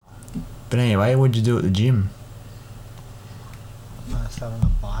But anyway, what'd you do at the gym? I sat on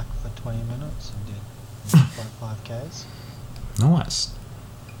a bike for 20 minutes and did 1.5 Ks. Nice.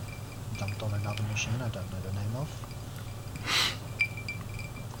 Jumped on another machine I don't know the name of.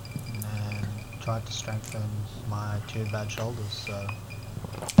 And then tried to strengthen my two bad shoulders, so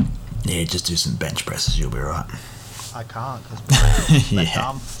Yeah, just do some bench presses, you'll be right. I can't because my Yeah.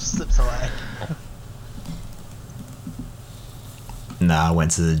 arm slips away. Nah, I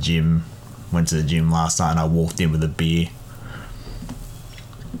went to the gym last night and I walked in with a beer.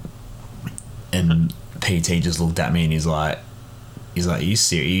 And PT just looked at me and he's like, are you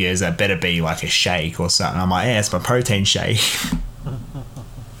serious? He goes, that better be like a shake or something. I'm like, yeah, it's my protein shake.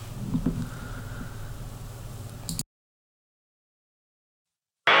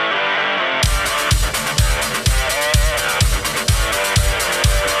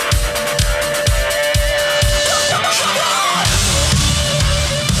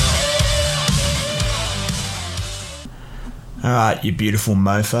 Alright, you beautiful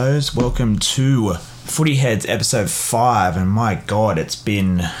mofos. Welcome to Footy Heads episode 5, and my god, it's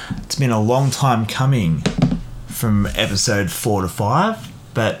been a long time coming from episode 4 to 5,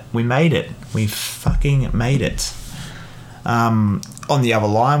 but we made it. We fucking made it. On the other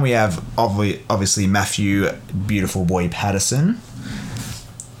line, we have obviously Matthew Beautiful Boy Patterson.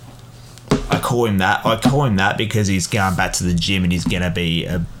 I call him that because he's going back to the gym and he's gonna be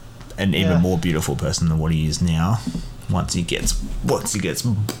an even more beautiful person than what he is now. Once he gets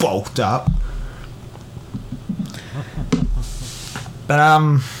bulked up. But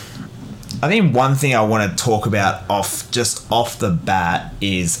I think one thing I want to talk about off the bat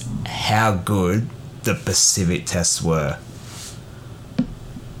is how good the Pacific tests were.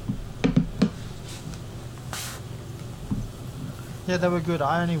 Yeah, they were good.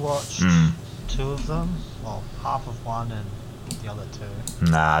 I only watched 2 of them. Well, half of one and the other 2.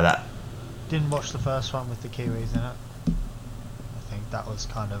 Nah, Didn't watch the first one with the Kiwis in it. I think that was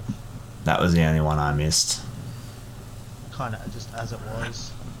that was the only one I missed. kind of just as it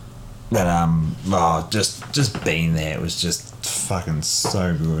was. But just being there, it was just fucking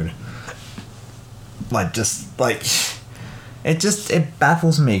so good. It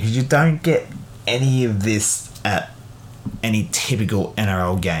baffles me because you don't get any of this at any typical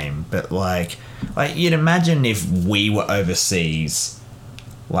NRL game. But like you'd imagine if we were overseas,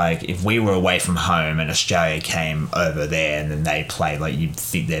 like if we were away from home and Australia came over there and then they played, like you'd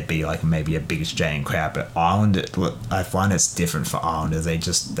think there'd be like maybe a big Australian crowd. But Ireland, I find it's different for Islanders. They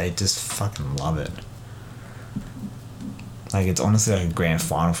just fucking love it. Like it's honestly like a grand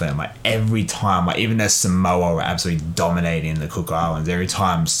final for them. Like every time, like even though Samoa were absolutely dominating the Cook Islands, every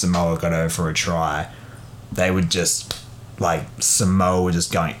time Samoa got over for a try, they would just Samoa were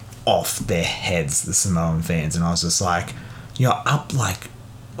just going off their heads, the Samoan fans, and I was just like, you're up like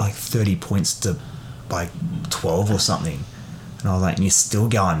 30 points to 12 or something, and I was like, and you're still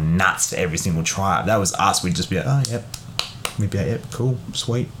going nuts for every single try. If that was us, we'd just be like, oh yep, we'd be like, yep, cool,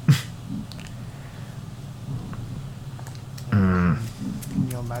 sweet. Can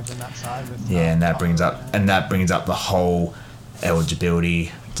you imagine that side with and that brings up the whole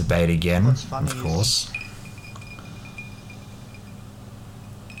eligibility debate again, What's funny of course.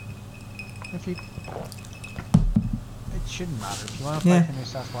 It shouldn't matter. If you want to play for New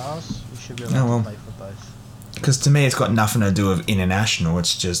South Wales, you should be able to play for both. Because to me, it's got nothing to do with international.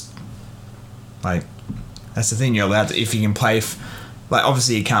 It's just like that's the thing. You're allowed to, if you can play.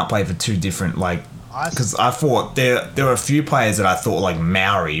 Obviously, you can't play for 2 different because I thought there were a few players that I thought like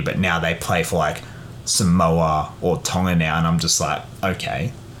Maori, but now they play for like Samoa or Tonga now, and I'm just like,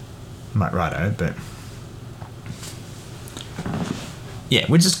 okay, righto, but yeah,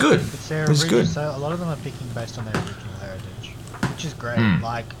 which is good. It's their Which is good. So a lot of them are picking based on their original heritage, which is great.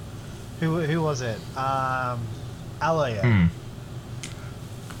 Like, who was it? Alaya.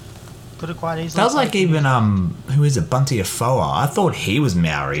 Could have quite easily. That was like even who is it? Bunty Afoa. I thought he was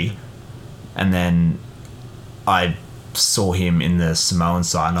Maori, and then I saw him in the Samoan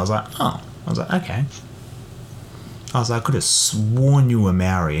side, and I was like, oh. I was like, okay. I was like, I could have sworn you were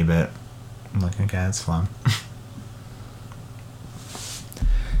Maori, but I'm like, okay, that's fine.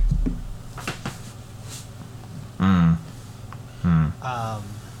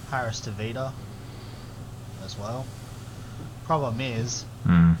 Harris Tavita as well. Problem is,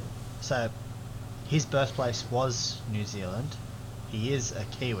 so his birthplace was New Zealand. He is a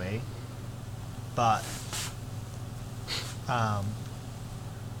Kiwi, but I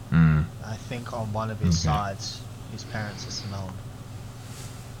think on one of his sides, his parents are Samoan.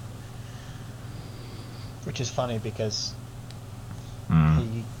 Which is funny because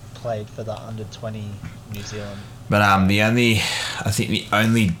he played for the under 20 New Zealand. But I think the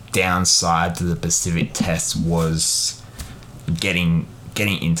only downside to the Pacific Test was getting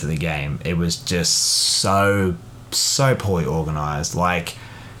into the game. It was just so poorly organised. Like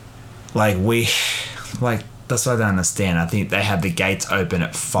that's what I don't understand. I think they had the gates open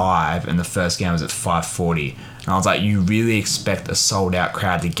at 5 and the first game was at 5:40. And I was like, you really expect a sold out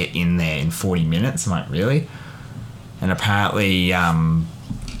crowd to get in there in 40 minutes? I'm like, really? And apparently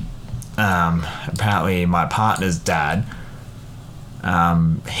my partner's dad,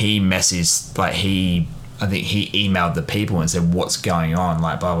 he messaged, like I think he emailed the people and said, what's going on?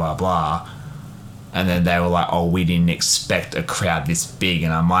 Like, blah, blah, blah. And then they were like, oh, we didn't expect a crowd this big.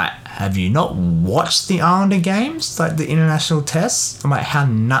 And I'm like, have you not watched the Islander games? Like the international tests? I'm like,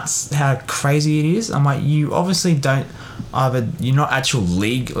 how crazy it is? I'm like, you obviously don't you're not actual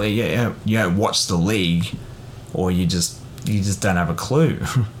league, like, you don't watch the league, or you just don't have a clue.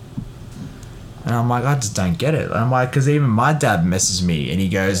 And I'm like, I just don't get it. And I'm like, because even my dad messaged me and he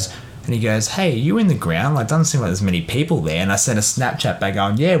goes, hey, are you in the ground? Like, doesn't seem like there's many people there. And I sent a Snapchat back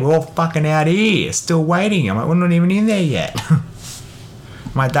going, yeah, we're all fucking out here, still waiting. I'm like, we're not even in there yet. I'm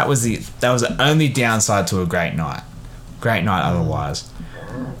like, that was the only downside to a great night. Great night otherwise.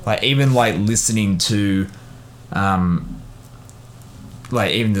 Like, even like listening to,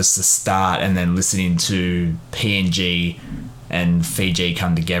 like even just the start and then listening to PNG and Fiji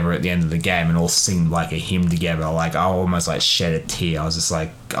come together at the end of the game and all sing like a hymn together. Like, I almost like shed a tear. I was just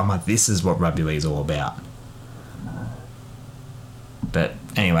like, I'm like, this is what rugby league is all about. But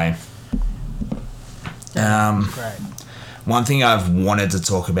anyway, Great. one thing I've wanted to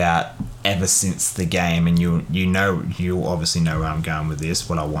talk about ever since the game, and you obviously know where I'm going with this,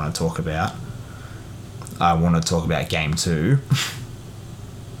 what I want to talk about. I want to talk about game 2.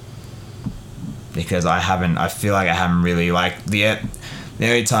 Because I feel like I haven't really, like, the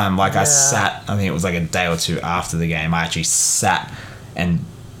only time, like, I sat, I think it was like a day or two after the game, I actually sat and,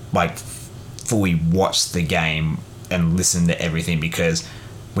 like, fully watched the game and listened to everything, because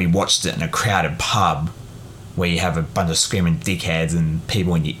we watched it in a crowded pub where you have a bunch of screaming dickheads and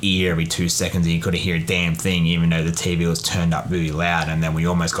people in your ear every 2 seconds and you couldn't hear a damn thing even though the TV was turned up really loud. And then we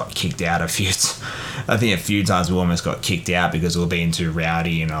almost got kicked out a few times we almost got kicked out because we were being too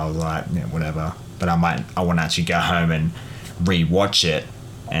rowdy, and I was like, yeah, whatever. But I want to actually go home and re-watch it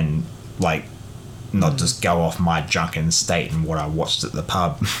and, like, not just go off my drunken state and what I watched at the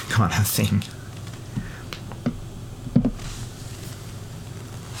pub kind of thing.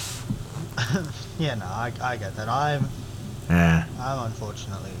 Yeah, no, I get that. I'm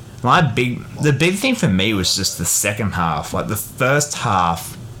unfortunately. The big thing for me was just the second half. Like, the first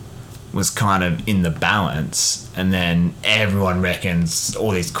half was kind of in the balance, and then everyone reckons, all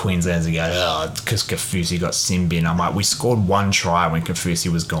these Queenslanders are going, oh, because Kaufusi got sin bin. I'm like, we scored 1 try when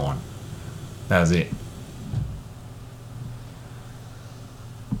Kaufusi was gone. That was it.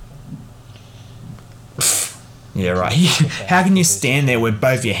 Yeah, right. How can you stand there with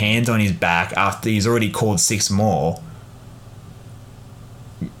both your hands on his back after he's already called 6 more?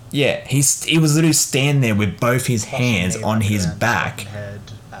 Yeah, he was literally standing there with both his hands on his back,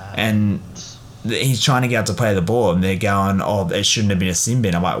 and he's trying to get out to play the ball, and they're going, oh, it shouldn't have been a sin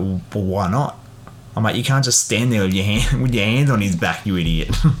bin. I'm like, well, why not? I'm like, you can't just stand there with your hands on his back, you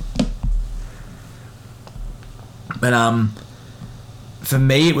idiot. But for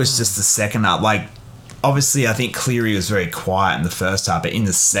me, it was just the second half. Like, obviously, I think Cleary was very quiet in the first half, but in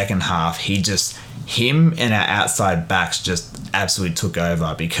the second half, him and our outside backs just absolutely took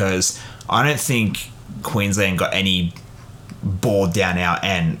over, because I don't think Queensland got any ball down our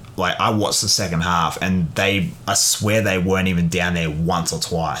end. Like, I watched the second half, and I swear they weren't even down there once or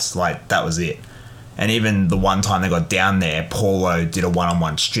twice. Like, that was it. And even the one time they got down there, Paulo did a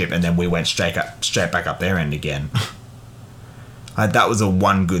one-on-one strip, and then we went straight back up their end again. That was the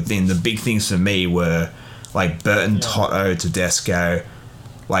one good thing. The big things for me were, like, Burton, Toto, Tedesco,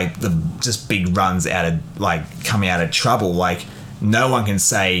 like, the just big runs out of, like, coming out of trouble. Like, no one can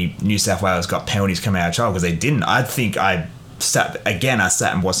say New South Wales got penalties coming out of trouble, because they didn't. I think I sat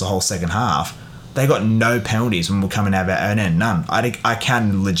and watched the whole second half. They got no penalties when we're coming out of our own end. None. I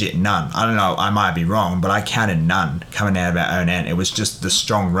counted legit none. I don't know, I might be wrong, but I counted none coming out of our own end. It was just the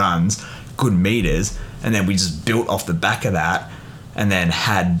strong runs, good meters, and then we just built off the back of that, and then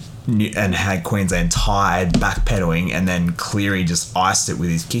had Queensland tired, backpedaling, and then Cleary just iced it with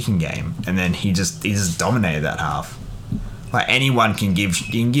his kicking game, and then he just dominated that half. Like, anyone can give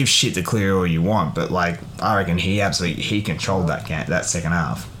shit to Cleary all you want, but, like, I reckon he controlled that second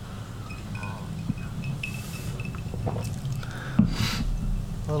half.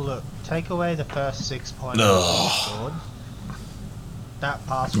 Well, look, take away the first 6 points we scored. that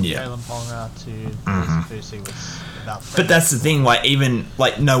pass from Yeah. Jalen Ponga to Fusi was about. But that's the thing, like, even,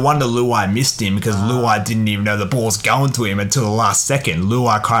 like, no wonder Luai missed him, because Luai didn't even know the ball's going to him until the last second.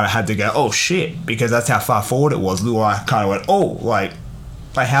 Luai kind of had to go, oh shit, because that's how far forward it was. Luai kind of went, oh, like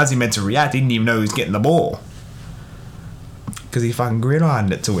how's he meant to react? He didn't even know he was getting the ball. Because he fucking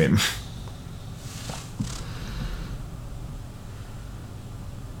gridironed it to him.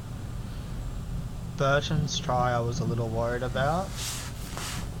 Burton's try I was a little worried about,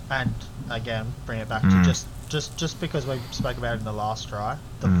 and again bring it back to just because we spoke about it in the last try,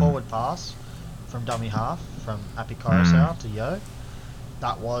 the forward pass from dummy half from Api Coruscant to Yo,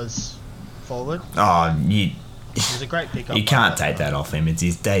 that was forward. Oh, It was a great pickup. you can't take that off him. It's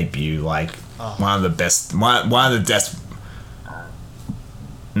his debut. Like, one of the best. One of the best.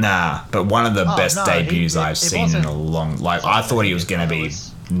 Nah, but one of the best debuts I've seen in a long. Like, I thought he was gonna be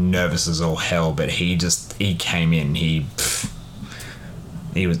nervous as all hell, but he came in. He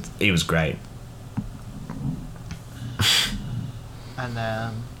was great. And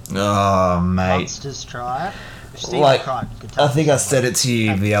then Oh, mate. Munster's try. Like, I think I said it to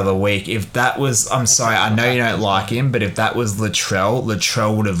you the other week. If that was, I'm sorry, I know you don't like him, but if that was Latrell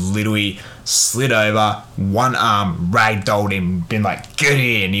would have literally slid over, one arm, ragdolled him, been like, get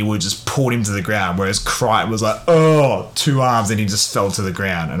in. He would have just pulled him to the ground. Whereas Crichton was like, oh, two arms, and he just fell to the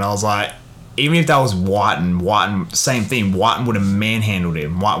ground. And I was like, even if that was Whiten, same thing. Whiten would have manhandled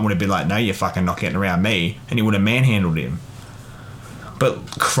him. Whiten would have been like, no, you're fucking not getting around me. And he would have manhandled him.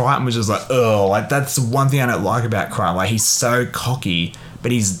 But Crichton was just like, oh, like, that's the one thing I don't like about Crichton. Like, he's so cocky,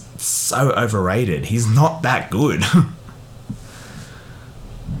 but he's so overrated. He's not that good.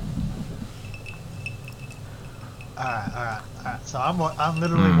 Alright. So I'm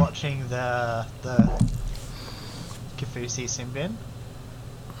literally watching the Kafusi Simbin.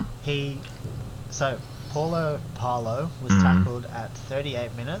 Paulo Parlo was tackled at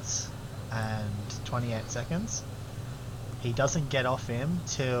 38 minutes and 28 seconds. He doesn't get off him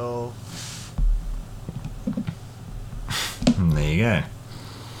till... There you go.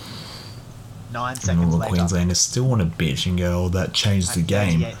 9 And seconds all the later. Queenslanders still want to bitch and go, oh, that changed the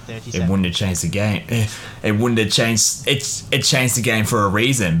game. 38, It wouldn't have changed the game. It wouldn't have changed... It changed the game for a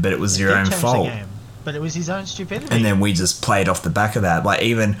reason, but it was your own fault. But it was his own stupidity. And then we just played off the back of that. Like,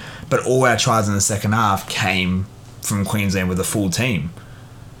 even... But all our tries in the second half came from Queensland with a full team.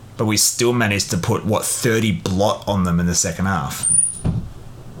 But we still managed to put, 30 blot on them in the second half.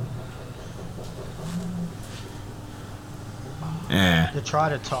 Yeah. To try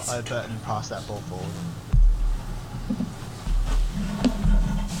to top Burton pass that ball forward.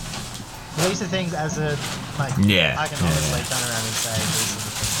 These are things as a... Like, Yeah. I can honestly turn around and say these are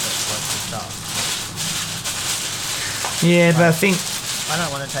the things that work for stuff. Yeah, but I think... I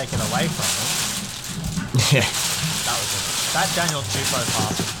don't want to take it away from them. Yeah. That Daniel Tupou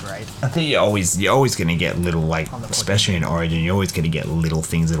pass was great. I think you're always going to get little, like, especially in Origin, you're always going to get little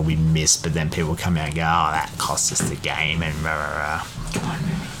things that'll be missed, but then people come out and go, oh, that cost us the game, and rah, rah, rah. Come on,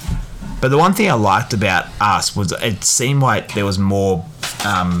 man. But the one thing I liked about us was it seemed like there was more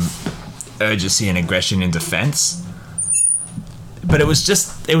urgency and aggression in defence. But it was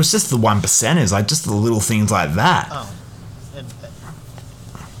just the 1%ers, like, just the little things like that. Oh.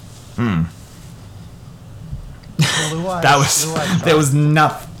 That was there was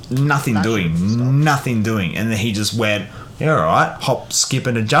nothing doing, and then he just went, yeah, all right, hop, skip,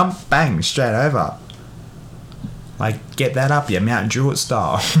 and a jump, bang, straight over. Like, get that up, yeah, Mount Druitt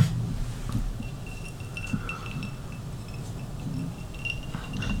style.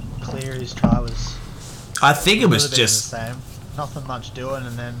 Cleary's try was... I think it was just... the same. Nothing much doing,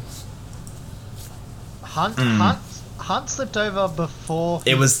 and then... Hunt slipped over before...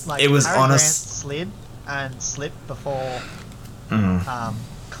 It was Harry honest... Grant slid and slipped before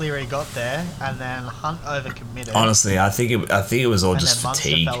Cleary got there, and then Hunt overcommitted. Honestly, I think it was all And just then Munster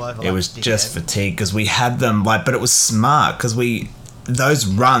fatigue. fell over It like was a just dickhead. fatigue because we had them, like, but it was smart because those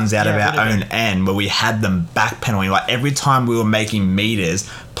runs out of Yeah, it our would've own end where we had them backpedaling, like every time we were making meters,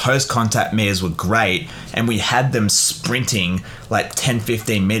 post contact meters were great, and we had them sprinting like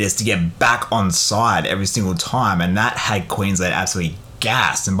 10-15 meters to get back on side every single time, and that had Queensland absolutely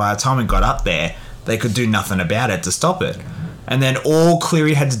gassed, and by the time we got up there they could do nothing about it to stop it. And then all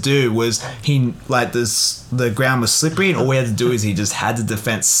Cleary had to do was the ground was slippery, and all we had to do is he just had the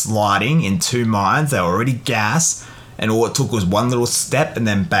defense sliding in two minds. They were already gassed, and all it took was one little step, and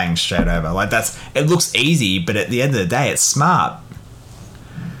then bang, straight over. Like, it looks easy, but at the end of the day, it's smart.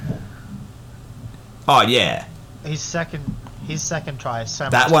 Oh yeah, His second try is so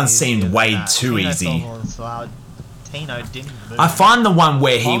that much one easier seemed than way that. too Tino easy. Thornwell's allowed Tino didn't move. I find the one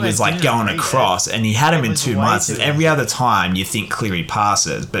where he Ponga was like didn't going read across and he had him It in was 2 way months. too And every easy. other time you think Cleary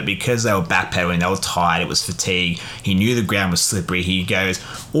passes, but because they were backpedaling, they were tired, it was fatigue. He knew the ground was slippery. He goes,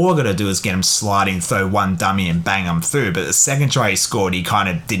 all I got to do is get him sliding, throw one dummy and bang him through. But the second try he scored, he kind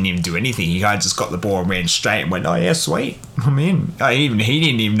of didn't even do anything. He kind of just got the ball and ran straight and went, oh yeah, sweet, I'm in. He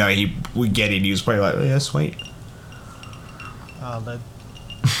didn't even know he would get it. He was probably like, oh yeah, sweet. Oh, the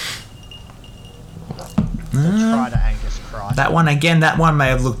try to Angus Crichton. That one again. That one may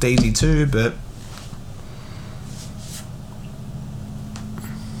have looked easy too, but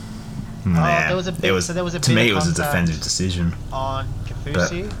there was a bit- it was, so there was a to bit me of it was a contact. defensive decision. On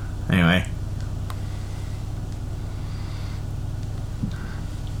Kafusi. Anyway,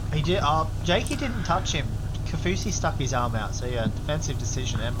 He did. Jakey didn't touch him. Kafusi stuck his arm out. So yeah, defensive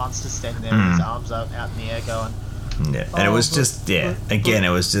decision. And Munster standing there with his arms out in the air, going. yeah, and it was it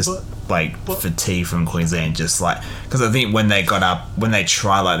was just like but- fatigue from Queensland, just like because I think when they got up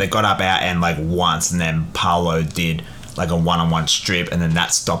out and like once, and then Paulo did like a one-on-one strip, and then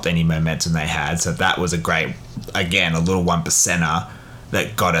that stopped any momentum they had. So that was a great, again, a little 1%er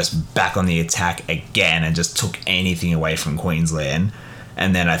that got us back on the attack again and just took anything away from Queensland.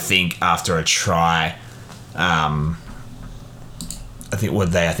 And then I think after a try, I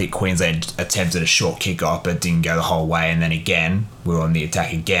think Queensland attempted a short kick off, but didn't go the whole way. And then again, we were on the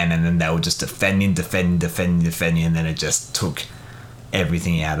attack again, and then they were just defending, and then it just took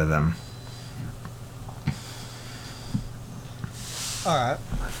everything out of them. All right.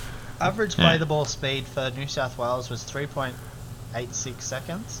 Average play the ball speed for New South Wales was 3.86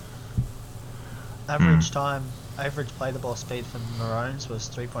 seconds. Average play the ball speed for Maroons was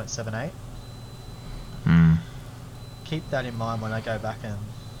 3.78. Keep that in mind when I go back and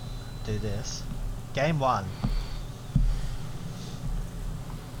do this. Game 1.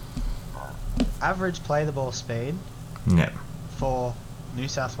 Average play the ball speed Yep. for New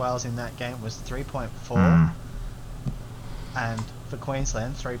South Wales in that game was 3.4. And for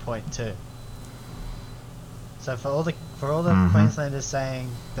Queensland, 3.2. So for all the Queenslanders saying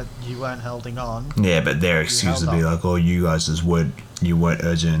that you weren't holding on, Yeah, but their excuse would be held like, "Oh, you guys you weren't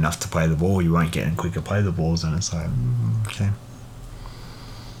urgent enough to play the ball. You weren't getting quicker play the balls," and it's like, okay,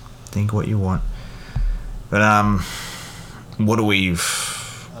 think what you want. But what do we?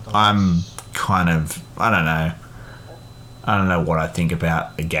 I'm kind of I don't know what I think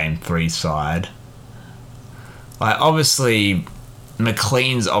about the game 3 side. Like, obviously,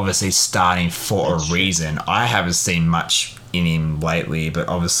 McLean's obviously starting for a reason. I haven't seen much in him lately, but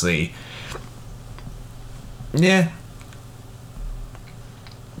obviously, yeah.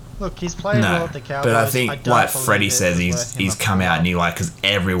 look, he's playing well at the Cowboys. But I think, don't like believe Freddie it says, was worth him he's a come out pull-up. and he because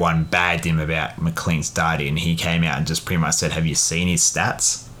everyone bagged him about McLean starting, and he came out and just pretty much said, "Have you seen his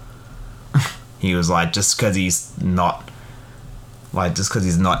stats?" He was like, just because he's not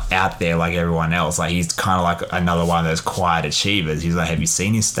out there like everyone else, like he's kind of like another one of those quiet achievers. He's like, "Have you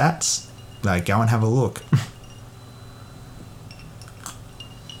seen his stats? Like, go and have a look."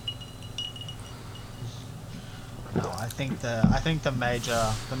 No, I think the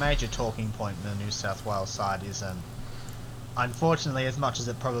major talking point in the New South Wales side isn't, unfortunately, as much as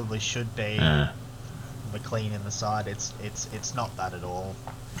it probably should be, McLean in the side. It's not that at all.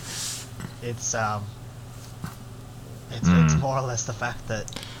 It's more or less the fact that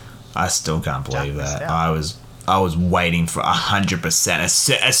I still can't believe Jack missed that. out. I was waiting for 100%. As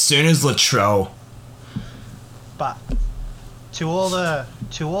soon as Latrell. But to all the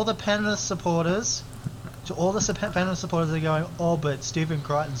Penrith supporters, that are going, "Oh, but Stephen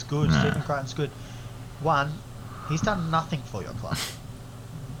Crichton's good. Nah. Stephen Crichton's good." One, he's done nothing for your club.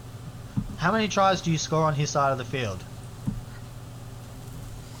 How many tries do you score on his side of the field?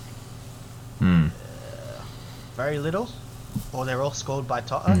 Very little, or they're all scored by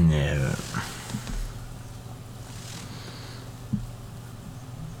Toto. Yeah.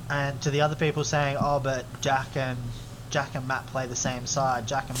 And to the other people saying, "Oh, but Jack and Matt play the same side.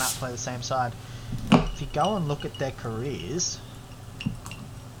 If you go and look at their careers,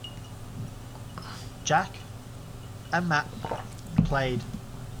 Jack and Matt played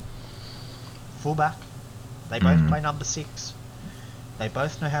fullback. They both play number 6. They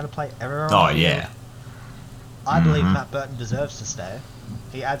both know how to play everywhere. Oh, on the yeah. field. I believe Matt Burton deserves to stay.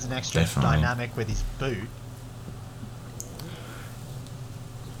 He adds an extra Definitely. dynamic with his boot.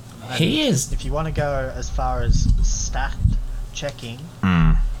 He is. If you want to go as far as stat checking,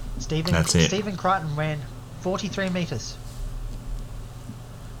 That's it. Stephen Crichton ran 43 metres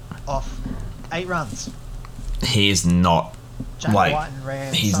off 8 runs. He is not. Jack Like, Whiten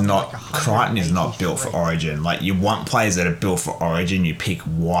ran he's something not. like Crichton is not built for 183. Origin. Like, you want players that are built for Origin. You pick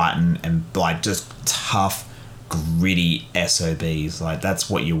Whiten and like just tough, gritty SOBs. Like, that's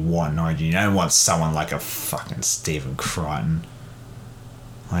what you want, Origin. You don't want someone like a fucking Stephen Crichton.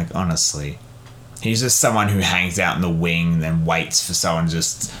 Like, honestly. He's just someone who hangs out in the wing and then waits for someone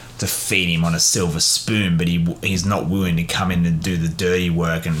just to feed him on a silver spoon, but he's not willing to come in and do the dirty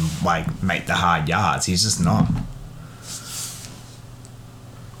work and, like, make the hard yards. He's just not.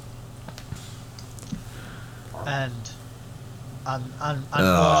 And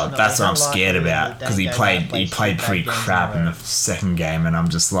that's what I'm scared about, because he played pretty crap in the second game, and I'm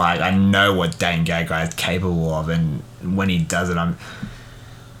just like, I know what Dane Gagai is capable of, and when he does it,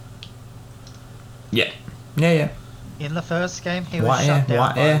 yeah. In the first game, he was shut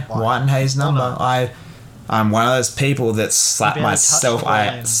down by White and Hayes number. I'm one of those people that slap myself.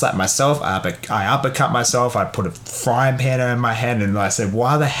 I uppercut myself. I put a frying pan in my head, and I said,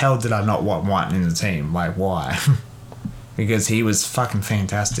 "Why the hell did I not want White in the team? Like, why?" Because he was fucking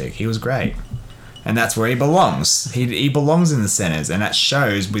fantastic. He was great, and that's where he belongs. He belongs in the centers, and that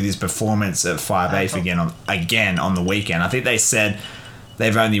shows with his performance at 5'8" again on the weekend. I think they said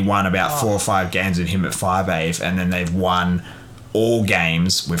they've only won about 4 or 5 games with him at 5'8", and then they've won all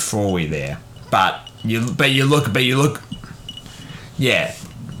games with Frawley there. But you look. Yeah.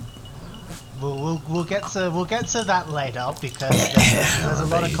 We'll get to that later, because there's a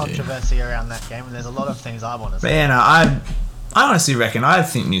lot of controversy around that game, and there's a lot of things I want to say. But yeah, I honestly reckon I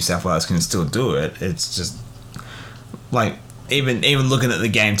think New South Wales can still do it. It's just like even looking at the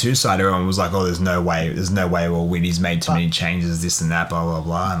game 2 side, everyone was like, "Oh, there's no way. Well, Whitty's made too many changes, this and that, blah blah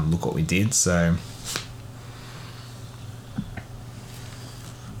blah," and look what we did. So.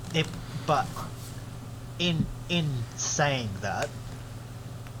 But in saying that,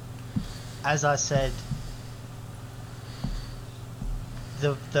 as I said,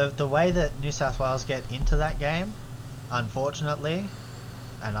 the way that New South Wales get into that game, unfortunately,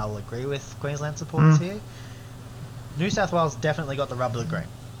 and I'll agree with Queensland supporters here, New South Wales definitely got the rub of the green.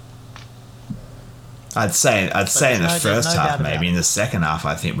 I'd say in the first half, maybe. In the second half,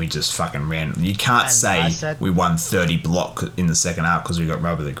 I think we just fucking ran. You can't say we won 30 block in the second half because we got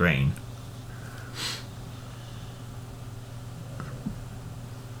rub of the green.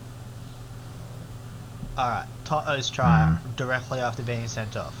 Alright, Toto's try directly after being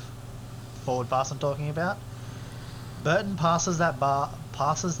sent off. Forward pass I'm talking about. Burton passes that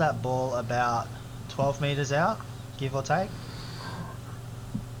ball about 12 metres out, give or take.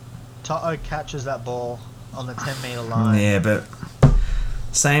 Toto catches that ball on the 10-metre line. Yeah, but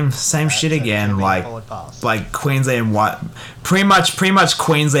same shit again. Like Queensland won. Pretty much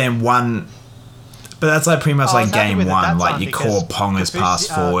Queensland won. But that's like pretty much like game 1. Like you call Ponga's pass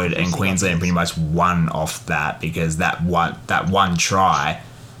forward, and Queensland pretty much won off that, because that one try.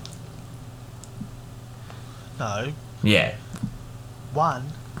 No. Yeah.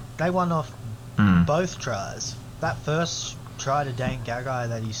 They won off both tries. That first try to Dane Gagai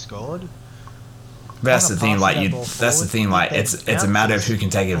that he scored. That's the thing. Like it's a matter of who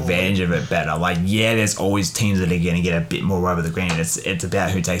can take advantage of it better. Like, yeah, there's always teams that are going to get a bit more rub of the green. It's about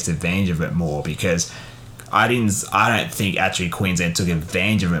who takes advantage of it more, because I don't think actually Queensland took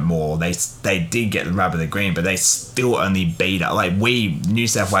advantage of it more. They did get the rub of the green, but they still only beat us. Like, New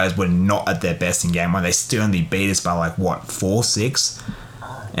South Wales were not at their best in game 1. They still only beat us by like 4-6,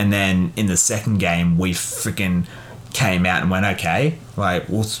 and then in the second game we freaking came out and went, okay, like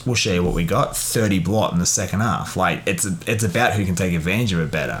we'll show you what we got. 30 blot in the second half. Like, it's about who can take advantage of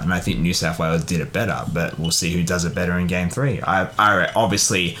it better, and I think New South Wales did it better, but we'll see who does it better in game 3. I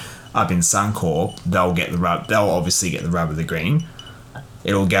obviously up in Suncorp they'll obviously get the rub of the green.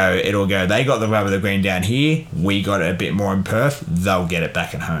 It'll go they got the rub of the green down here, we got it a bit more in Perth, they'll get it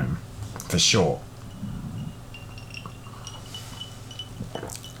back at home for sure.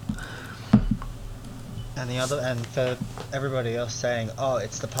 And for everybody else saying, "Oh,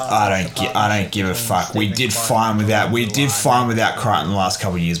 it's the part." I don't give a fuck. We did fine without Crichton the last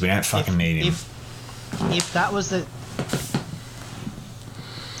couple of years. We don't fucking need him. If that was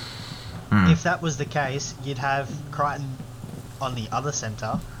the case, you'd have Crichton on the other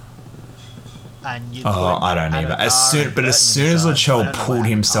centre, and you'd. Oh, I don't either. As soon as Latrell pulled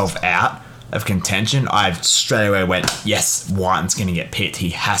himself out of contention, I straight away went, yes, Whiten's going to get picked.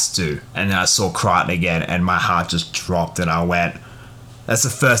 He has to. And then I saw Crichton again, and my heart just dropped, and I went, that's the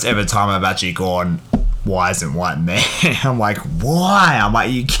first ever time I've actually gone, why isn't Whiten there? I'm like, why? I'm like,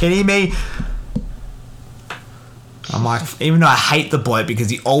 are you kidding me? I'm like, even though I hate the bloke because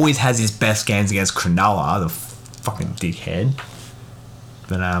he always has his best games against Cronulla, the fucking dickhead.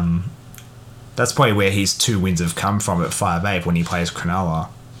 But that's probably where his 2 wins have come from at 5'8" when he plays Cronulla.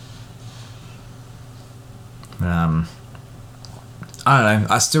 I don't know.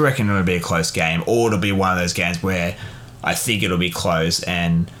 I still reckon it'll be a close game, or it'll be one of those games where I think it'll be close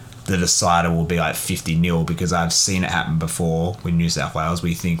and the decider will be like 50-0, because I've seen it happen before with New South Wales.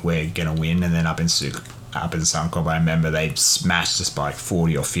 We think we're gonna win, and then up in Suncorp, I remember they smashed us by like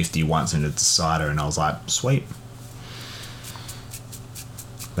 40 or 50 once in the decider, and I was like, sweet.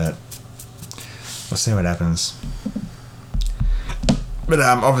 But we'll see what happens. But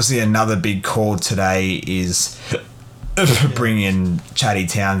obviously another big call today is bringing Chatty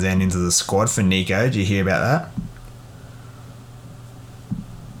Townsend into the squad for Nico. Did you hear about that?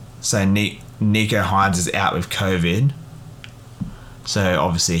 So Nico Hines is out with COVID. So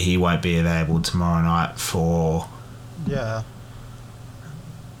obviously he won't be available tomorrow night for... Yeah.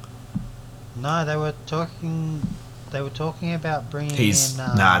 No, they were talking about bringing in...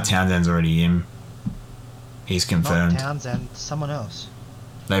 Townsend's already in. He's confirmed. Not Townsend, someone else.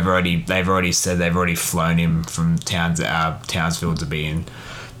 They've already said they've already flown him from Townsville to be in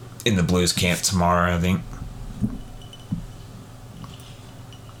the Blues camp tomorrow, I think.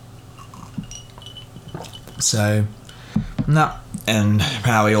 So, no. And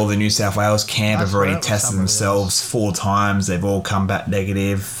apparently all the New South Wales camp have already tested themselves 4 times. They've all come back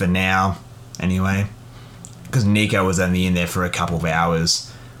negative for now, anyway. Because Nico was only in there for a couple of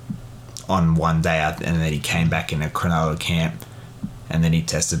hours on one day, and then he came back in a Cronulla camp, and then he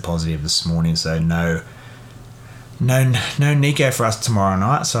tested positive this morning. So no Nico for us tomorrow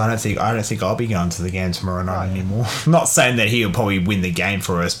night. So I don't think I'll be going to the game tomorrow night anymore. Not saying that he'll probably win the game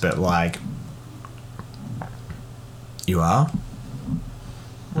for us, but like, you are.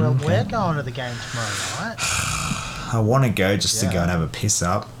 Well, okay. We're going to the game tomorrow night. I want to go just to go and have a piss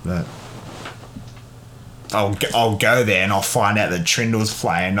up, but I'll go there and I'll find out that Trindle's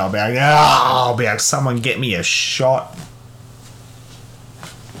playing. I'll be like, someone get me a shot.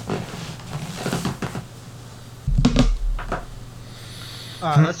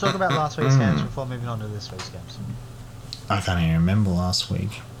 Alright, let's talk about last week's games before moving on to this week's games. I can't even remember last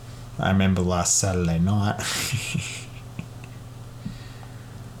week. I remember last Saturday night.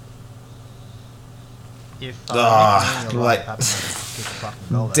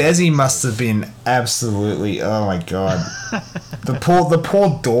 Desi must have been absolutely, oh my god. the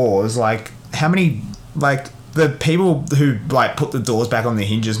poor doors, like, how many, like, the people who like put the doors back on the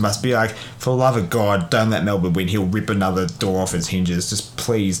hinges must be like, for the love of God, don't let Melbourne win. He'll rip another door off his hinges. Just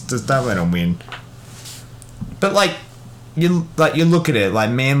please, just don't let him win. But like you look at it,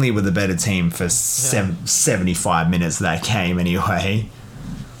 like Manly were the better team for 75 minutes of that game anyway.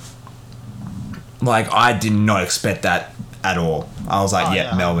 Like, I did not expect that at all. I was like,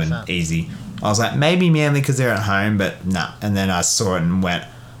 Melbourne, 100%. Easy. I was like, maybe Manly because they're at home, but nah. And then I saw it and went,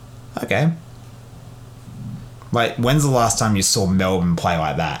 okay. Like, when's the last time you saw Melbourne play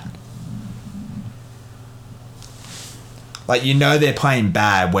like that? Like, you know they're playing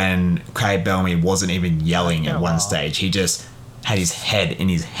bad when Craig Bellamy wasn't even yelling at one stage. He just had his head in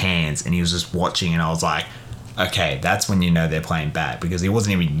his hands and he was just watching, and I was like, okay, that's when you know they're playing bad, because he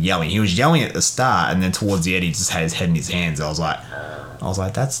wasn't even yelling. He was yelling at the start, and then towards the end, he just had his head in his hands. I was like,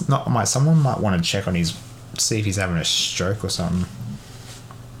 that's not. Someone might want to check on see if he's having a stroke or something.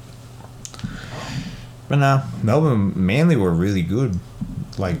 But no, Manly were really good.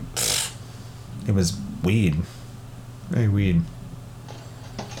 Like, it was weird, very weird.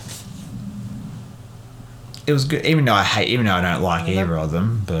 It was good, even though I don't like either of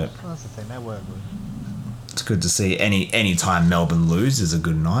them. But that's the thing, they were good. It's good to see any time Melbourne lose is a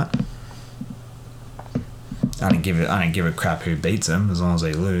good night. I don't give a crap who beats them as long as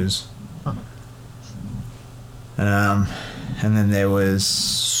they lose. Huh. And then there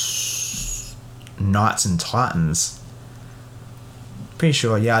was Knights and Titans. Pretty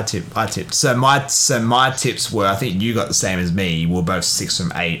sure, yeah, I tipped. So my tips were, I think you got the same as me. We were both 6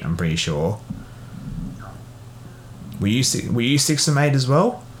 from 8. I'm pretty sure. Were you 6 from 8 as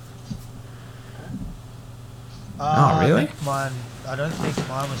well? Oh, really? I don't think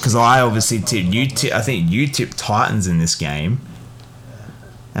mine was... Because I obviously tipped... I think you tipped Titans in this game. Yeah.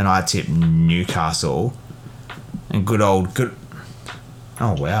 And I tipped Newcastle. And good... Oh,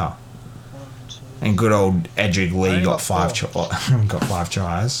 wow. And good old Edric Lee got 5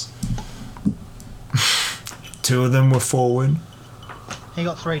 tries. 2 of them were forward. He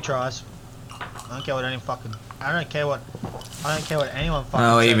got 3 tries. I don't care what anyone fucking Oh,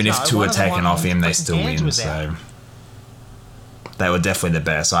 says. even if 2 are taken off him, they still win, so... They were definitely the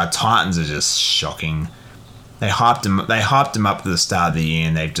best. Like, Titans are just shocking. They hyped them up at the start of the year,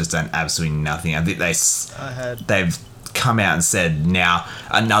 and they've just done absolutely nothing. I think they've come out and said now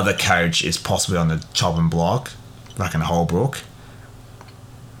another coach is possibly on the chopping block, like in Holbrook.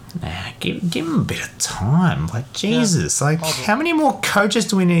 Nah, give him a bit of time. Like, Jesus. Yeah, like, probably. how many more coaches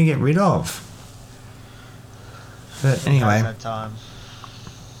do we need to get rid of? But anyway. Had time.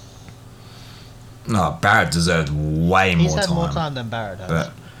 No, Barrett deserved way He's more had time. more time than Barrett has.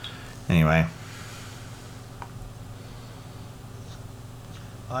 But anyway.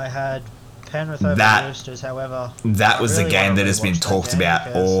 I had Penrith over That- the Roosters, however. That I was really the game wanna that has been rewatch that talked game about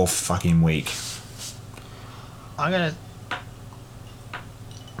because all fucking week. I'm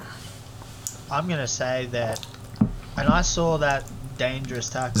gonna say that, and I saw that dangerous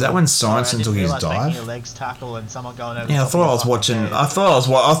tackle. Is that when Sorry, I Sorensen didn't took his realise making dive? a legs tackle and someone going over. Yeah, I the top thought I of was your watching. fucking I head.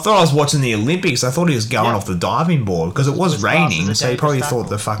 thought I was watching the Olympics. I thought he was going Yeah. off the diving board because it was was classed as raining, a so he probably dangerous thought tackle.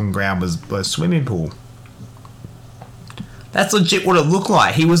 the fucking ground was a swimming pool. That's legit what it looked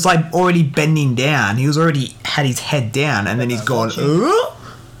like. He was like already bending down. He was already had his head down, and then he's gone.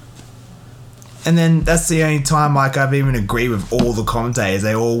 And then that's the only time like I've even agreed with all the commentators.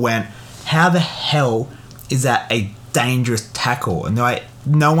 They all went, "How the hell is that a dangerous tackle?" And they're like,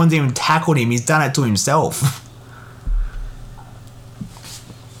 "No one's even tackled him. He's done it to himself."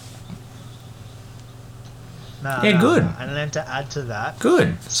 Yeah, good. And then to add to that,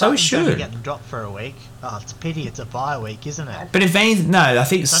 Good. So he Sutton's only should. getting dropped for a week. Oh, it's a pity. It's a bye week, isn't it? But if anything, no, I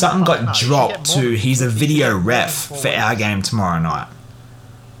think something got no, you should dropped get more to than- he's a you should video get more ref than 4 for our weeks. game tomorrow night.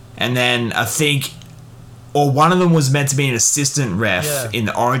 And then I think, or one of them was meant to be an assistant ref Yeah. in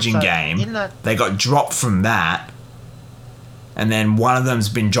the Origin So, game. in that- They got dropped from that. And then one of them's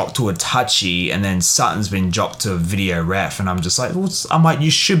been dropped to a touchy, and then Sutton's been dropped to a video ref. And I'm just like, I'm like,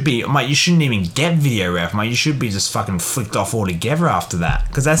 you shouldn't even get video ref. I'm like, you should be just fucking flicked off altogether after that.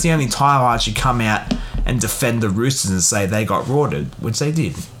 Because that's the only time I actually come out and defend the Roosters and say they got rorted, which they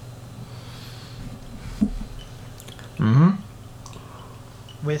did.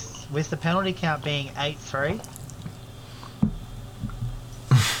 With the penalty count being 8-3,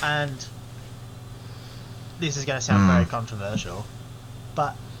 and this is going to sound very controversial,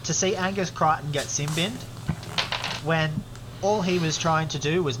 but to see Angus Crichton get sin binned when all he was trying to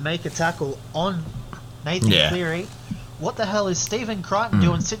do was make a tackle on Nathan Yeah. Cleary, what the hell is Stephen Crichton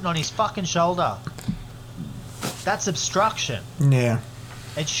doing sitting on his fucking shoulder? That's obstruction. Yeah.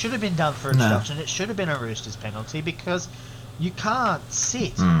 It should have been done for No. obstruction. It should have been a Roosters penalty because you can't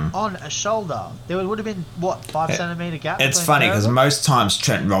sit on a shoulder. There would have been, what, 5 centimetre gap? It's between funny the pair because of them? most times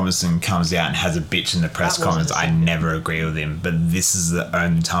Trent Robinson comes out and has a bitch in the press That wasn't conference. a I sin. never agree with him, but this is the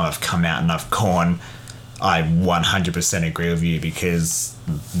only time I've come out and I've gone, I 100% agree with you because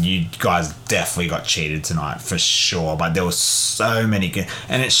you guys definitely got cheated tonight for sure. But there were so many good,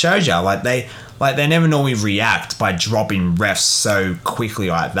 and it shows you like they never normally react by dropping refs so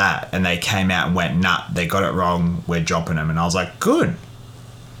quickly like that, and they came out and went, nah, they got it wrong, we're dropping them. And I was like, good.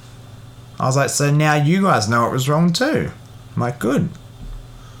 I was like, so now you guys know it was wrong too. I'm like, good.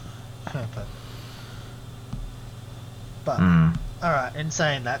 But all right. In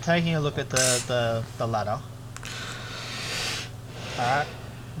saying that, taking a look at the ladder. All right,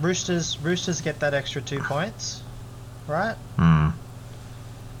 Roosters get that extra 2 points, right?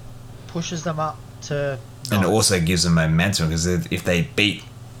 Pushes them up to. And it 9. also gives them momentum because if they beat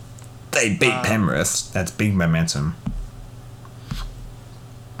Penrith, that's big momentum.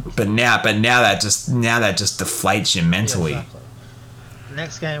 But now that just deflates you mentally. Yeah, exactly. The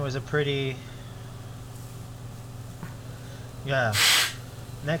next game was a pretty. Yeah.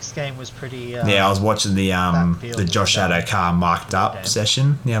 Next game was pretty. Yeah, I was watching the Backfield Josh was down. Adokar marked up game.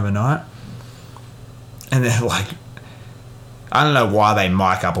 session the other night, and they're like, I don't know why they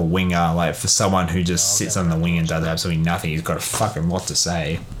mic up a winger like for someone who just sits on the wing and does absolutely nothing. He's got a fucking lot to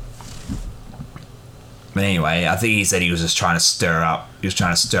say. But anyway, I think he said he was just trying to stir up. He was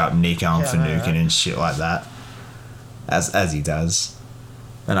trying to stir up Nico and Yeah, I know, Finucane right? and shit like that, as he does.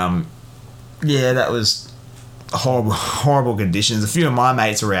 And yeah, that was horrible conditions. A few of my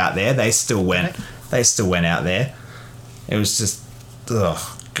mates were out there. They still went out there. It was just,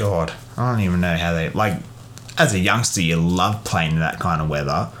 oh god, I don't even know how they like. As a youngster, you love playing in that kind of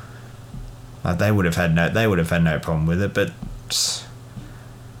weather. Like they would have had no problem with it, but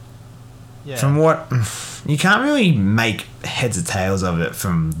Yeah. from what you can't really make heads or tails of it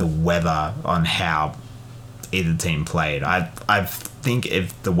from the weather on how either team played. I think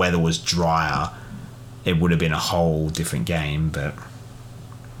if the weather was drier, it would have been a whole different game, but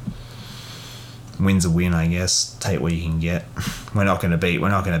win's a win, I guess. Take what you can get. We're not going to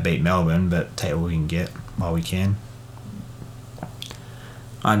beat Melbourne, but take what we can get while we can.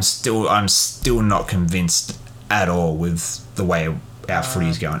 I'm still not convinced at all with the way our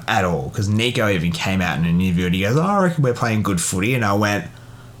footy's going at all, because Nico even came out in an interview and he goes, "Oh, I reckon we're playing good footy," and I went,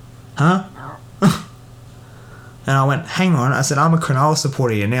 "Huh?" And I went, hang on. I said, I'm a Cronulla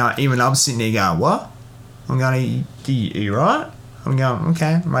supporter here now. Even I'm sitting there going, what? I'm going, are you right? I'm going,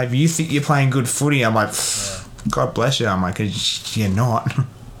 okay. Mate, if you think you're playing good footy, I'm like, God bless you. I'm like, 'cause you're not.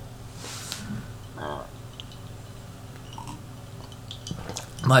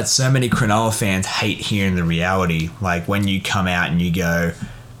 Like, so many Cronulla fans hate hearing the reality. Like, when you come out and you go,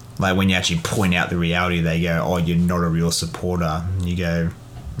 like, when you actually point out the reality, they go, oh, you're not a real supporter. And you go,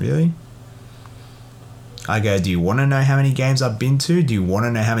 really? I go, do you want to know how many games I've been to? Do you want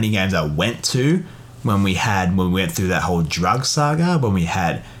to know how many games I went to when we went through that whole drug saga, when we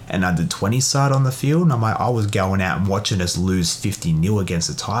had an under-20 side on the field? And I'm like, I was going out and watching us lose 50-0 against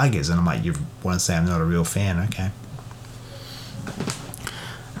the Tigers. And I'm like, you want to say I'm not a real fan? Okay.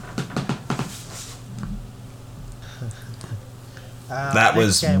 That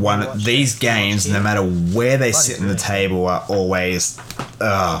was one of these games, no matter where they sit in the table, are always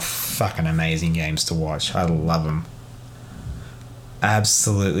fucking amazing games to watch. I love them.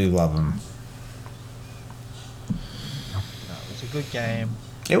 Absolutely love them. No, it was a good game.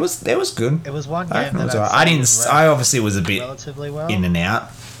 It was good. It was one game that I obviously was a bit relatively well in and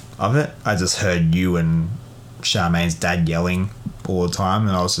out of it. I just heard you and Charmaine's dad yelling all the time,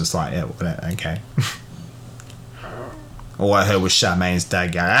 and I was just like, yeah, okay. All I heard was Charmaine's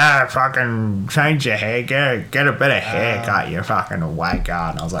dad going, fucking change your hair, get a better haircut, you fucking white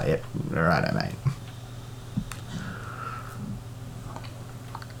guy. And I was like, yep, righto, mate.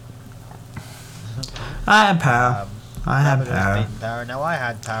 I had power. I had power. No, I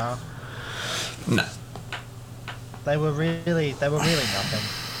had power. No. They were really nothing.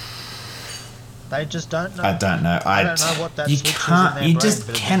 They just don't know. I don't know. I don't know what that you switch can't. is in You their just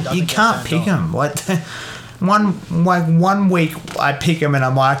brain, can't. You can't pick them. Like one week I pick them and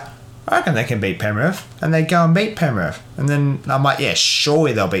I'm like, I reckon they can beat Penrith, and they go and beat Penrith, and then I'm like, yeah,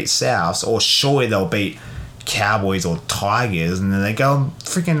 surely they'll beat Souths, or surely they'll beat Cowboys or Tigers, and then they go and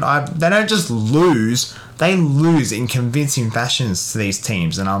freaking. They don't just lose; they lose in convincing fashions to these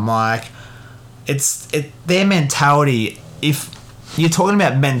teams, and I'm like, it's their mentality. If you're talking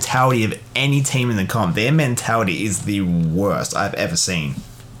about mentality of any team in the comp, their mentality is the worst I've ever seen.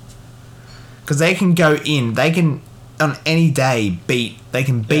 Because they can go in, they can on any day beat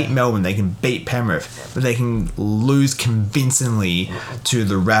Melbourne, they can beat Penrith, but they can lose convincingly to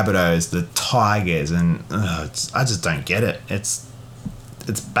the Rabbitohs, the Tigers, and I just don't get it. It's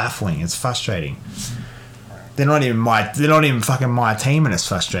baffling. It's frustrating. They're not even fucking my team, and it's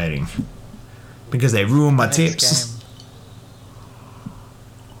frustrating because they ruin my tips.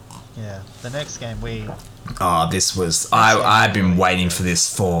 The next game this was I've been waiting for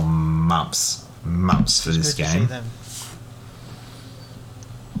this for months for this game.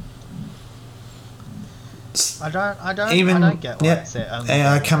 I don't get why it's there.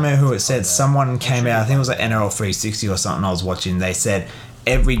 I can't remember who it said. Someone came out, I think it was like NRL 360 or something I was watching. They said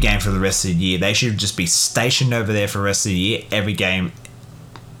every game for the rest of the year, they should just be stationed over there for the rest of the year. Every game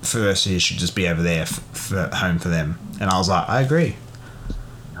for the rest of the year should just be over there for home for them. And I was like, I agree.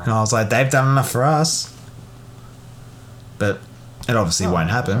 And I was like, they've done enough for us. But it obviously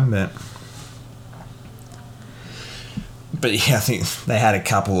won't happen. But yeah, I think they had a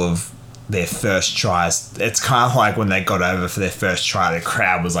couple of their first tries. It's kind of like when they got over for their first try, the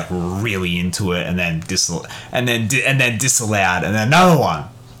crowd was like really into it, and then disallowed, and then disallowed, and then another one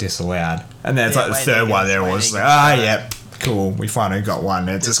disallowed, and then it's like the third one. They're all just like, yep, cool, we finally got one.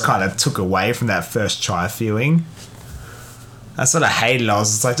 It just kind of took away from that first try feeling. I sort of hated it. I was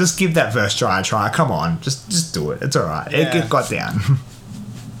just like, just give that first try a try. Come on, just do it. It's all right. Yeah. It got down.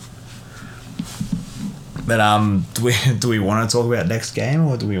 But do we want to talk about next game,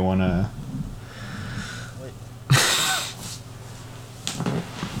 or do we want to?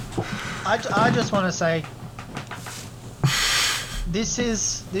 I just want to say, this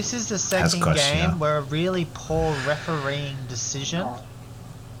is the second game where a really poor refereeing decision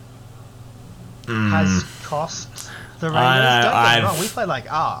has cost the Raiders. Don't get me wrong, we played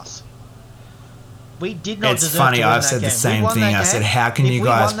like arse. We did not deserve to win that game. I've said the same thing. I said, how can you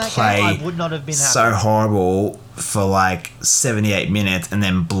guys play I would not have been so happy. horrible for like 78 minutes and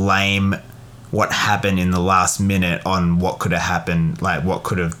then blame what happened in the last minute on what could have happened, like what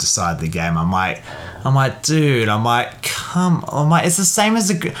could have decided the game? I'm like, dude, come on, it's the same as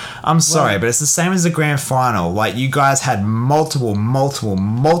but it's the same as the grand final. Like, you guys had multiple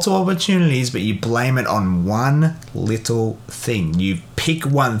opportunities, but you blame it on one little thing. You pick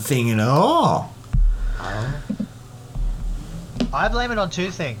one thing and I blame it on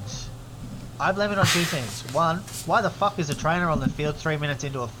two things. One, why the fuck is a trainer on the field 3 minutes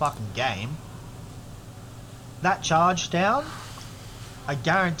into a fucking game? That charge down I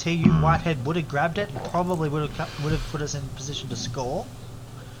guarantee you Whitehead would have grabbed it and probably would have put us in position to score.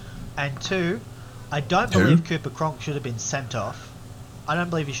 And 2, I don't believe Cooper Cronk should have been sent off. I don't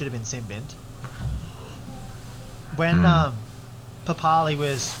believe he should have been sin-binned. When Papali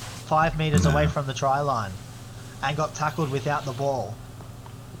was 5 metres away from the try line and got tackled without the ball.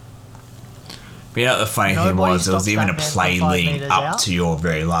 But you know what the funny thing was, there was even a play leading up to your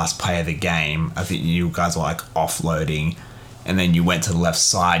very last play of the game. I think you guys were like offloading, and then you went to the left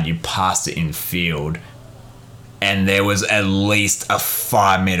side, you passed it in field, and there was at least a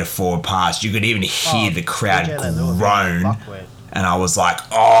 5 metre forward pass. You could even hear the crowd groan. And I was like,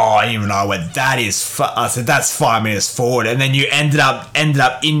 oh, even I went, I said, that's 5 metres forward. And then you ended up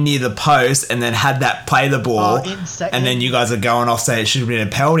in near the post and then had that play the ball. And then you guys are going off saying it should have been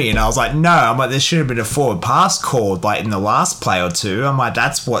a penalty. And I was like, no, I'm like, there should have been a forward pass called like in the last play or two. I'm like,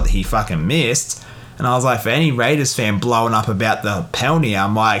 that's what he fucking missed. And I was like, for any Raiders fan blowing up about the penalty,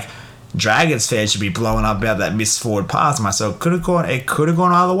 I'm like, Dragons fans should be blowing up about that missed forward pass. So it could have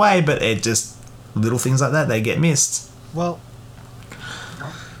gone either way, but it just, little things like that, they get missed. Well,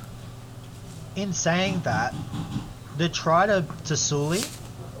 in saying that, the try to Sully,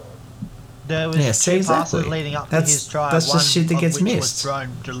 there was 2 passes leading up to his try. That's just shit that gets missed. Was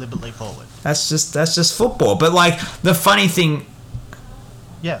thrown deliberately forward. That's just football. But like the funny thing,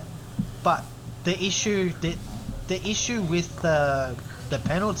 yeah. But the issue with the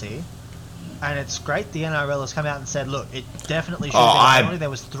penalty, and it's great the NRL has come out and said, look, it definitely should have been a penalty. There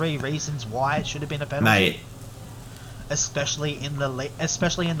was 3 reasons why it should have been a penalty, mate. Especially in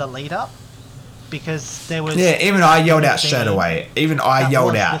the lead up. Because there was even I yelled out straight away. Even I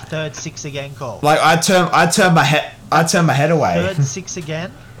yelled out. The third 6 again call. Like I turned my head away. Third 6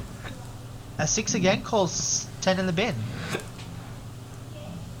 again. A 6 again calls 10 in the bin.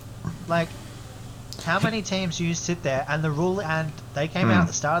 Like, how many teams you sit there and the rule, and they came out at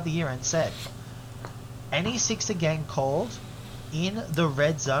the start of the year and said any 6 again called in the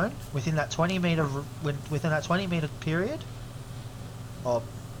red zone within that 20 meter period or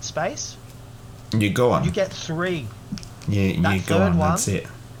space. You're gone. You get 3. You're gone. That's it.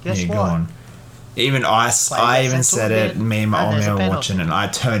 Guess you're what? gone. Even I even said it. Me and my old man were watching it, and I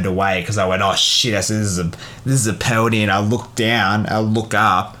turned away because I went, "Oh shit!" I said, "This is a penalty." And I look down, I look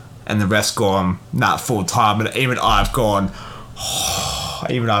up, and the ref's gone, not full time. But even I've gone,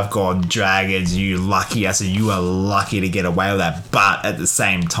 Dragons, you lucky. I said, you are lucky to get away with that. But at the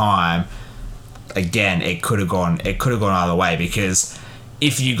same time, again, it could have gone either way, because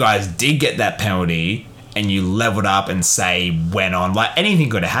if you guys did get that penalty and you leveled up and say went on, like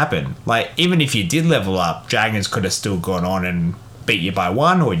anything could have happened. Like even if you did level up, Dragons could have still gone on and beat you by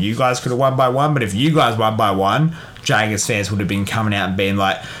 1, or you guys could have won by 1. But if you guys won by 1, Dragons fans would have been coming out and being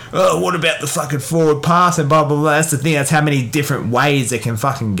like, oh, what about the fucking forward pass and blah blah blah. That's the thing. That's how many different ways it can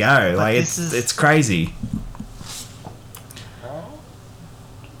fucking go. Like it's crazy.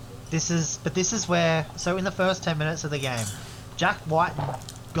 This is where, so in the first 10 minutes of the game, Jack Whiten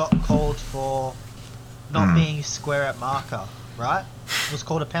got called for not being square at marker, right? Was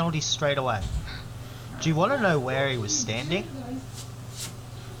called a penalty straight away. Do you want to know where he was standing?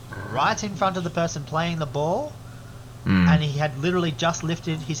 Right in front of the person playing the ball, and he had literally just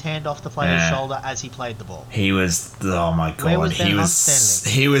lifted his hand off the player's shoulder as he played the ball. He was, oh my god, Where was Ben Hunt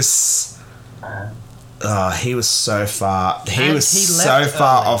standing? He was so far. He was so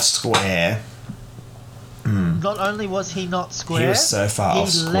far off square. Not only was he not square, he was so far off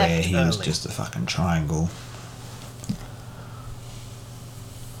square. He was early. just a fucking triangle.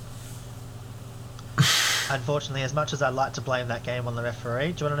 Unfortunately, as much as I'd like to blame that game on the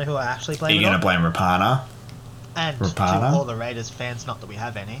referee, do you want to know who I actually blame? Are you going to blame Rapana? And to all the Raiders fans, not that we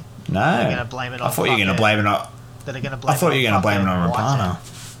have any. No. They're going to blame it on. I thought you were going to blame it on. That are going to blame. I thought you were going to blame it on Rapana.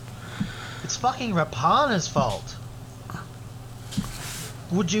 It's fucking Rapana's fault.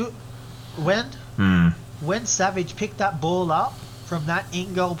 Would you, when Savage picked that ball up from that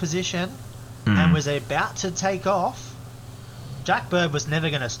in-goal position and was about to take off, Jack Bird was never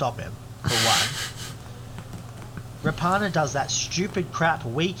going to stop him, for one. Rapana does that stupid crap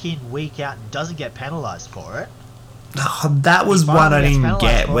week in, week out and doesn't get penalised for it. Oh, that was one I didn't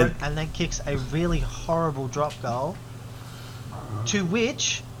get. And then kicks a really horrible drop goal, to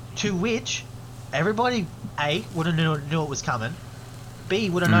which everybody, A, would have knew it was coming, B,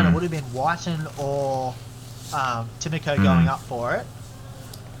 would have known it would have been Whiten or Timoko going up for it.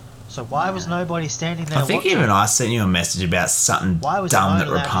 So why was nobody standing there? I think even I sent you a message about something dumb that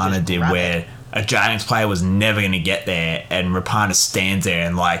Rapana did, where a Giants player was never going to get there, and Rapana stands there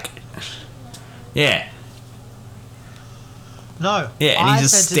and like, yeah. No. Yeah, and I he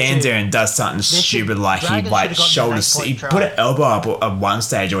just said to stands two, there and does something stupid like he Dragons like should've gotten shoulders. an He 8-point put try. an elbow up at one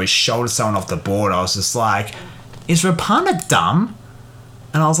stage, or he shouldered someone off the board. I was just like, is Rapana dumb?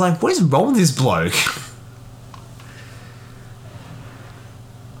 And I was like, what is wrong with this bloke?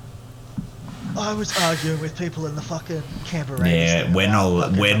 I was arguing with people in the fucking Canberra. Yeah, we're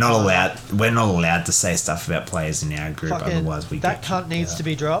not allowed to say stuff about players in our group. Fucking, Otherwise, we that get cunt kicked needs out. to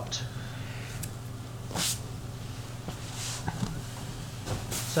be dropped.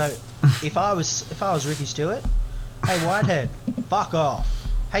 So, if I was Ricky Stewart, hey Whitehead, fuck off.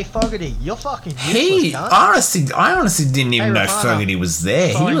 Hey Fogarty, you're fucking useless, cunt. I honestly didn't even know Rapana, Fogarty was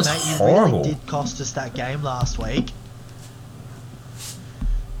there. Sorry, He was mate, horrible. You really did cost us that game last week.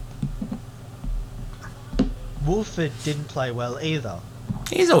 Wolford didn't play well either.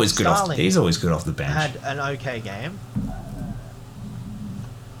 He's always good Starling off the bench. Had an okay game.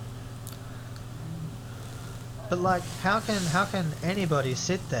 But like, how can anybody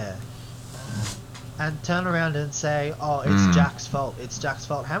sit there and turn around and say, "Oh, it's Jack's fault. It's Jack's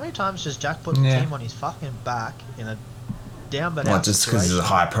fault"? How many times does Jack put the team on his fucking back in a down but out Not just because he's a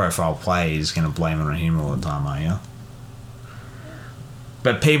situation? high-profile player, you're just going to blame it on him all the time, are you?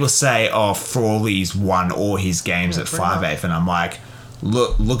 But people say, "Oh, Frawley's won all his games at pretty much. 5'8", and I'm like,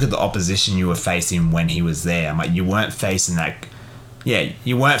 look at the opposition you were facing when he was there. I'm like, you weren't facing that. Yeah,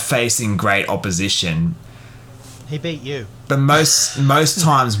 you weren't facing great opposition. He beat you. But most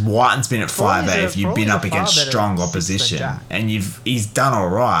times, Whiten's been at Frawley's 5'8". You've been Frawley's up a against far better strong six than opposition, Jack. and he's done all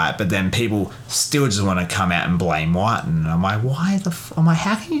right. But then people still just want to come out and blame Whiten. And I'm like, I'm like,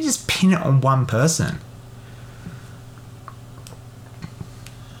 how can you just pin it on one person?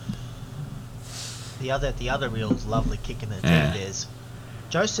 The other real lovely kick in the Yeah. teeth is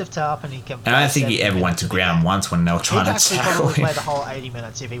Joseph Tarpany can. And I don't think he ever went to ground once when they were trying He'd to actually tackle probably him. play the whole 80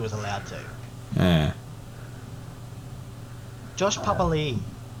 minutes if he was allowed to. Yeah. Josh Papali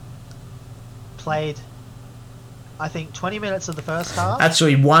played, I think, 20 minutes of the first half.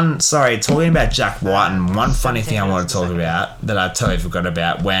 Actually, talking about Jack Whiten, one funny thing I 17 want to talk minutes about that I totally forgot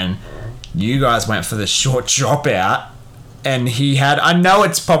about when you guys went for the short dropout and he had, I know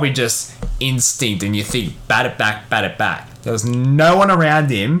it's probably just instinct and you think, bat it back. There was no one around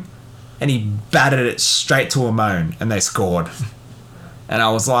him and he batted it straight to Amon and they scored. And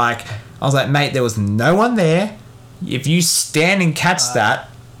I was like, mate, there was no one there. If you stand and catch that,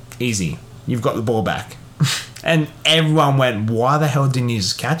 easy. You've got the ball back. And everyone went, why the hell didn't you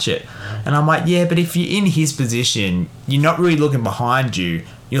just catch it? And I'm like, yeah, but if you're in his position, you're not really looking behind you.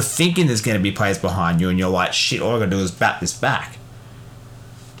 You're thinking there's going to be players behind you, and you're like, shit, all I got to do is bat this back.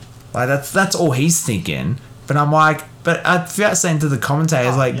 Like, that's all he's thinking. But I'm like, but I felt saying to the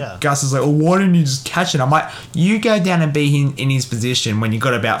commentators, Gus is like, well, why didn't you just catch it? I'm like, you go down and be in his position when you've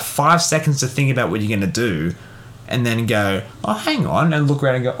got about 5 seconds to think about what you're going to do, and then go, oh, hang on, and look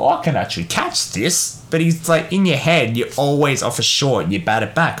around and go, oh, I can actually catch this. But he's like, in your head, you're always off a short and you bat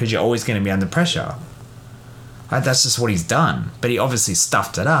it back because you're always going to be under pressure. Like, that's just what he's done. But he obviously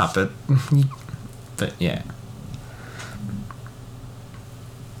stuffed it up. But yeah.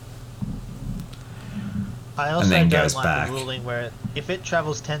 I also and then don't goes like back. the ruling where if it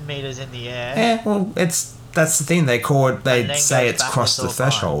travels 10 meters in the air. Yeah, well, that's the thing. They say it's back, crossed it's the all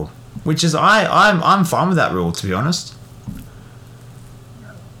fine. threshold, which is I'm fine with that rule, to be honest.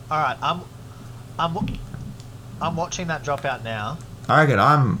 All right, I'm watching that dropout now. I reckon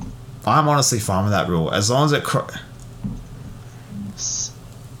I'm honestly fine with that rule as long as it.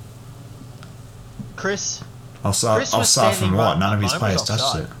 Chris Offside was from standing what? right None of on his the players moment touched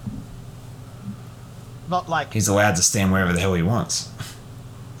offside. it. Not like He's allowed to stand wherever the hell he wants.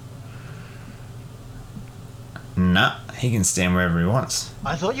 Nah, he can stand wherever he wants.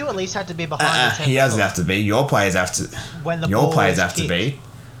 I thought you at least had to be behind the 10 He doesn't foot have to be. Your players have to. when the Your ball players is have to kicked. be.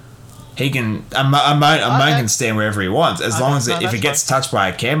 He can. Amon can stand wherever he wants as long as no, if that's it gets fine. touched by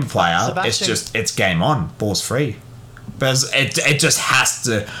a Canberra player, Sebastian- it's game on. Ball's free. But it just has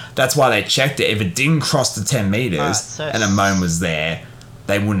to. That's why they checked it. If it didn't cross the 10 meters Alright, so- and Amon was there,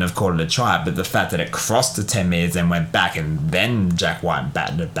 they wouldn't have called it a try. But the fact that it crossed the 10 meters and went back, and then Jack White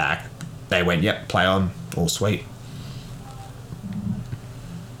batted it back, they went, yep, play on, all sweet.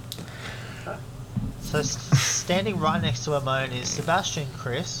 So standing right next to Amon is Sebastian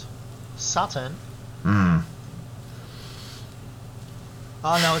Chris, Sutton.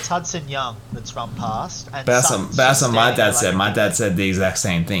 Oh no, it's Hudson Young that's run past. And But Sutton's that's what my standing dad there said. like My a- dad said the exact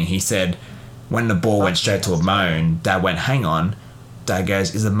same thing. He said when the ball went straight to Amon, Dad went, hang on. Dad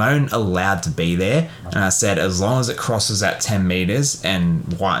goes, is Amon allowed to be there? And I said, as long as it crosses that 10 meters and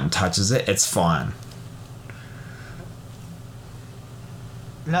Whiten touches it, it's fine.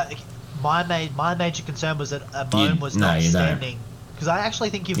 No, my major concern was that Amon was no, not you don't. standing. Because I actually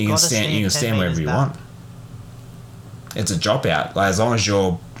think you've You got can to stand. You can 10 stand wherever meters you back. want. It's a drop out. Like as long as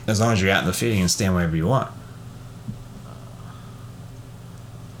you're out in the field, you can stand wherever you want.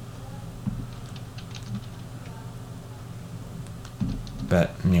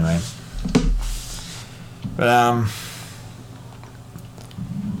 But anyway,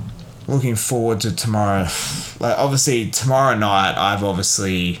 looking forward to tomorrow. Like obviously tomorrow night, I've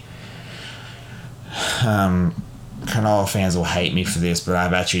obviously, Cronulla fans will hate me for this, but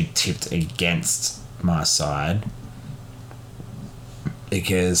I've actually tipped against my side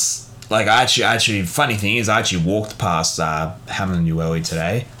because, like, I actually funny thing is I actually walked past Hamlin Ueli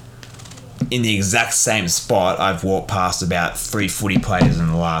today. In the exact same spot I've walked past about 3 footy players in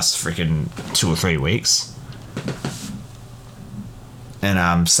the last freaking 2 or 3 weeks.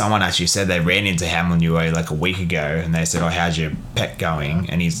 And someone actually said they ran into Hamlin Ueli like a week ago and they said, oh, how's your pet going?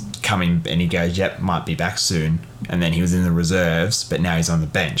 And he's coming and he goes, yep, might be back soon. And then he was in the reserves, but now he's on the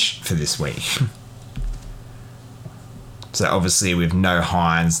bench for this week. So obviously with no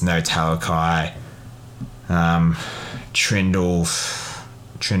Hines, no Talakai, Trindle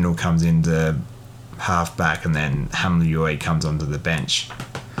comes into halfback and then Hamlin Ueli comes onto the bench.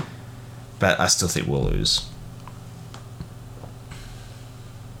 But I still think we'll lose.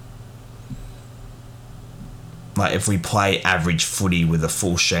 Like if we play average footy with a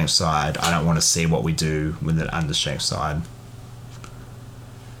full strength side, I don't want to see what we do with an understrength side.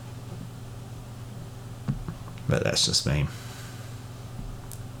 But that's just me.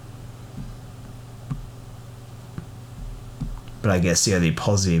 But I guess the only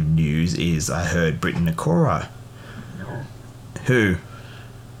positive news is I heard Briton Nakora. Who?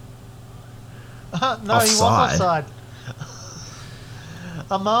 No, Offside. he was offside.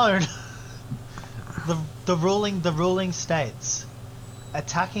 Amon. The ruling states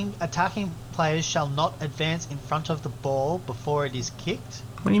attacking players shall not advance in front of the ball before it is kicked.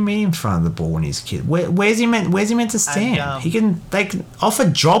 What do you mean in front of the ball when he's kid? Where's he meant to stand? And, they can off a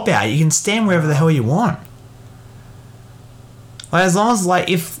drop out. You can stand wherever the hell you want. Like as long as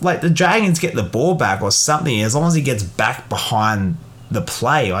if the Dragons get the ball back or something, as long as he gets back behind the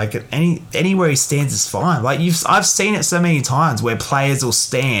play, like anywhere he stands is fine. Like I've seen it so many times where players will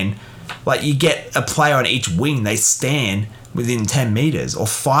stand. Like you get a player on each wing, they stand within 10 meters or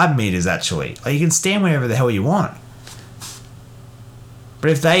 5 meters actually. Like you can stand wherever the hell you want.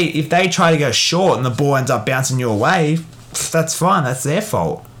 But if they try to go short and the ball ends up bouncing your way, that's fine. That's their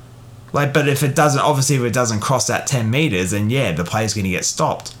fault. Like, but if it doesn't cross that 10 meters, then yeah, the player's going to get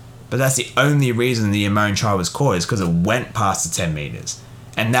stopped. But that's the only reason the Amon try was caught is because it went past the 10 meters,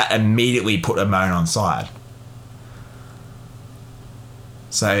 and that immediately put Amon on side.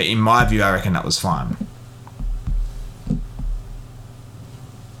 So in my view, I reckon that was fine.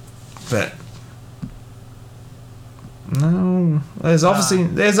 But no, there's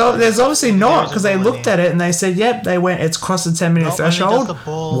obviously not, because they looked at it and they said, yep, they went. It's crossed the 10-minute threshold.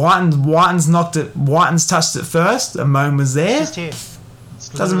 Whiten's knocked it. Whiten's touched it first. Amon was there. Just here.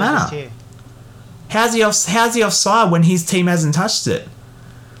 Doesn't matter. How's he offside when his team hasn't touched it?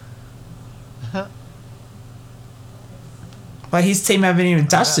 Like his team haven't even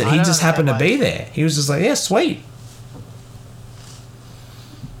touched it. He just happened to be there. He was just like, yeah, sweet.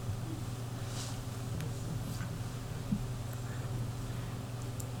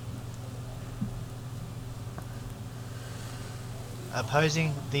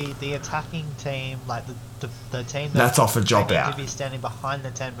 Opposing the attacking team, like the team that's off a drop out, to be standing behind the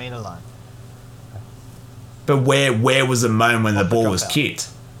 10-meter line. But where was Amon when the ball was kicked?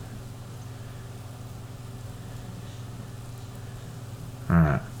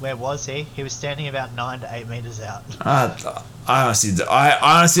 Alright. Where was he? He was standing about 9 to 8 meters out. I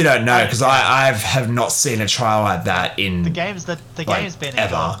honestly don't know, because I have not seen a trial like that in the game's been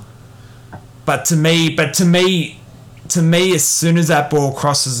ever. But to me, as soon as that ball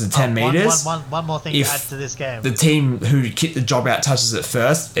crosses the 10 meters, one more thing to add to this game. The team who kicked the job out touches it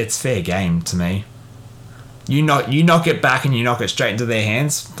first, it's fair game to me. You knock it back and you knock it straight into their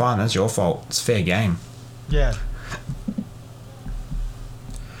hands, fine, that's your fault. It's fair game. Yeah.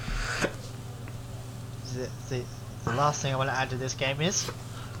 The last thing I want to add to this game is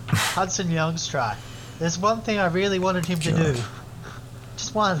Hudson Young's try. There's one thing I really wanted him to do.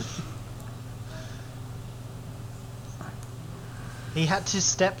 Just one. He had to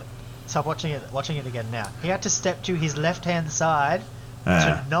step. So I'm watching it again now. He had to step to his left-hand side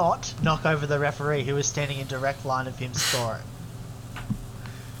to not knock over the referee who was standing in direct line of him scoring.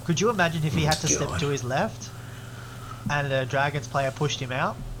 Could you imagine if he had to step to his left and a Dragons player pushed him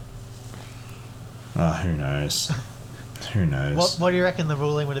out? Oh, who knows? Who knows? What do you reckon the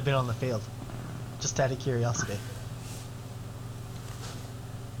ruling would have been on the field? Just out of curiosity.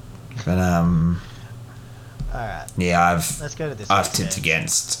 But Alright. yeah, Let's go to this. I've tipped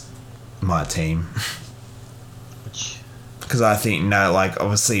against my team Which, because I think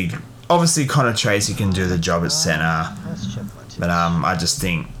obviously Connor Tracy can do the job at centre, let's check my tips. but I just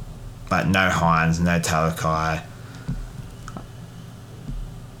think like no Hines, no Talakai.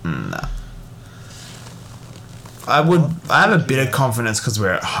 No. I have a bit of confidence because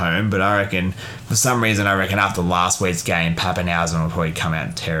we're at home, but I reckon for some reason after last week's game, Pappenhausen will probably come out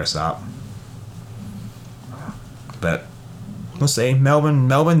and tear us up. But we'll see.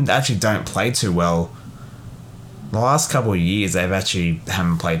 Melbourne actually don't play too well. The last couple of years, they've actually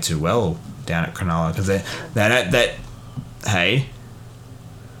haven't played too well down at Cronulla because they don't that. Hey.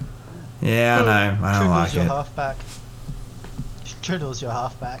 Yeah, I know. I don't like your it. Halfback. Trindle's your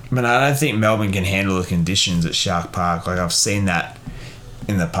halfback. But I don't think Melbourne can handle the conditions at Shark Park. Like I've seen that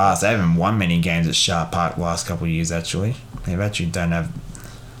in the past. They haven't won many games at Shark Park the last couple of years. Actually, they've actually don't have.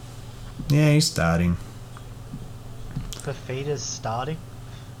 Yeah, he's starting. Fafita's starting.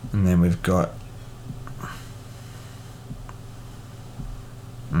 And then we've got.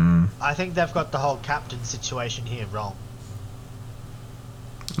 I think they've got the whole captain situation here wrong.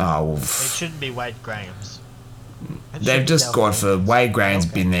 Oh, well, It shouldn't be Wade Graham's. they've just gone for Wade Graham's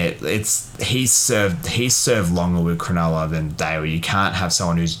been there. He's served longer with Cronulla than Dale. You can't have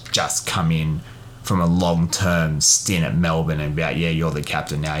someone who's just come in from a long-term stint at Melbourne and be like, yeah, you're the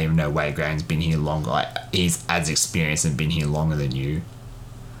captain now, even though Wade Graham's been here longer. Like, he's as experienced and been here longer than you.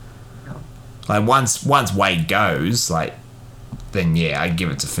 Like, once Wade goes, like, then yeah, I'd give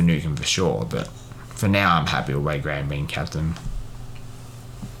it to Finucane for sure. But for now, I'm happy with Wade Graham being captain.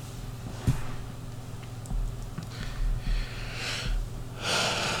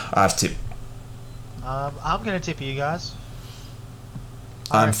 I've tipped. I'm going to tip you guys.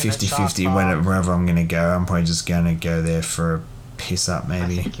 I'm 50-50 wherever I'm going to go. I'm probably just going to go there for a piss up,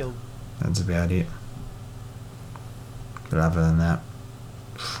 maybe. That's about it. But other than that,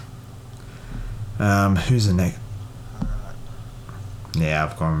 who's the next? Yeah,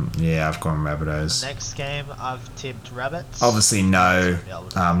 I've gone Rabbitohs. The next game, I've tipped Rabbits. Obviously, no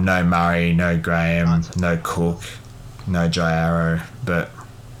Murray, no Graham, no Cook, no Jairo, but.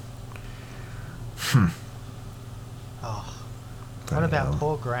 Oh, what about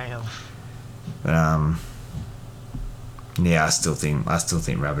poor Graham? But yeah, I still think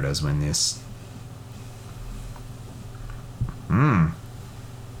Rabbitohs win this.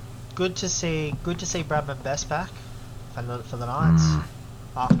 Good to see Bradman Best back for the Knights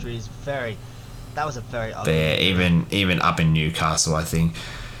after his that was a very ugly Yeah, even up in Newcastle, I think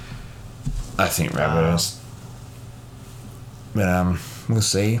Rabbitohs. But we'll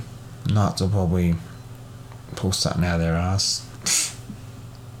see. Knights will probably pull something out of their ass.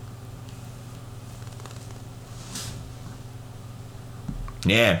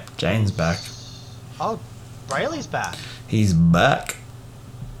 Yeah, Jane's back. Oh, Brayley's back. He's back.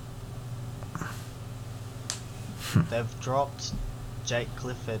 They've dropped Jake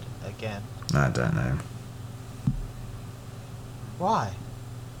Clifford again. I don't know. Why?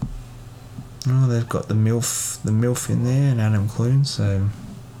 Oh, they've got the MILF in there and Adam Clune, so.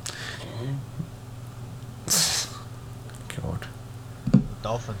 God. The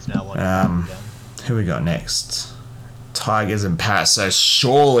Dolphins now want to again. Who we got next? Tigers and Parrots. So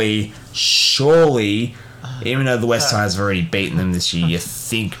surely, even though the West Tigers have already beaten them this year, you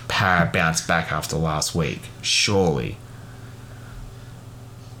think Parrot bounced back after last week? Surely.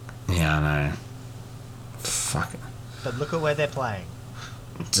 Yeah, I know. Fuck it. But look at where they're playing.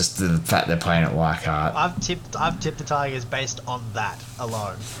 Just the fact they're playing at Leichhardt. I've tipped the Tigers based on that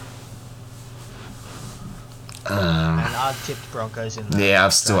alone. And I've tipped Broncos in that. Yeah,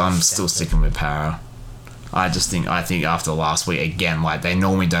 I'm still sticking with Parra. I think after last week again, like they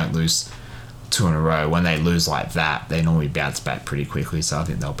normally don't lose 2 in a row. When they lose like that, they normally bounce back pretty quickly. So I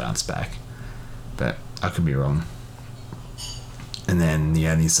think they'll bounce back, but I could be wrong. And then the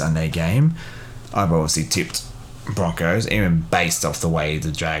only Sunday game, I've obviously tipped Broncos, even based off the way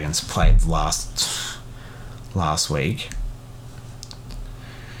the Dragons played last week.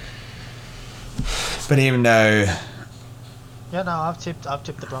 But even though, yeah, no, I've tipped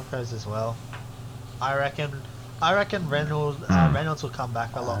the Broncos as well. I reckon Reynolds will come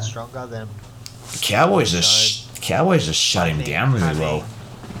back a lot stronger than the Cowboys just shut him down really well.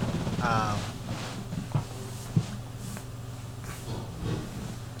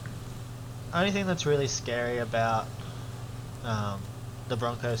 Only thing that's really scary about the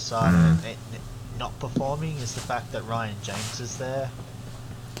Broncos side and it not performing is the fact that Ryan James is there.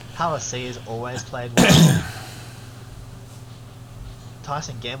 Palasi has always played well.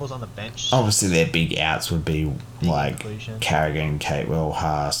 Tyson Gamble's on the bench. Obviously, their big outs would be like inclusion. Carrigan, Catewell,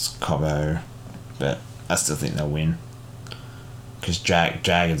 Haas, Cobbo, but I still think they'll win. Because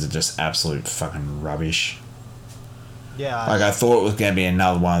Dragons are just absolute fucking rubbish. Yeah. Like, I thought it was going to be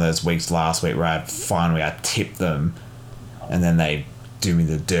another one of those weeks last week where I tipped them, and then they do me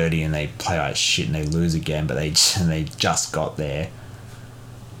the dirty and they play like shit and they lose again, but they just got there.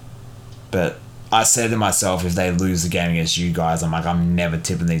 But I said to myself, if they lose the game against you guys, I'm like, I'm never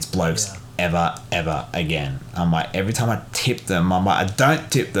tipping these blokes ever again. I'm like, every time I tip them, I'm like, I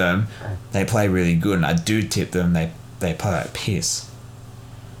don't tip them, they play really good, and I do tip them, they play like piss.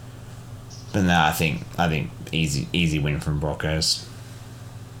 But no, I think easy win from Broncos.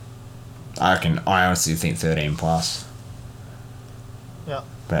 I honestly think 13 plus. Yeah.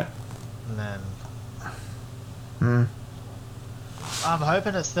 But and then I'm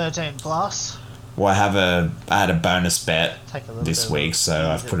hoping it's 13 plus. Well, I had a bonus bet this bit week,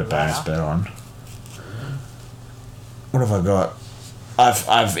 so I've put a bonus ladder. bet on. What have I got?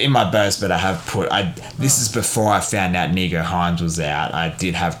 I've in my bonus bet I have put this is before I found out Nico Hines was out. I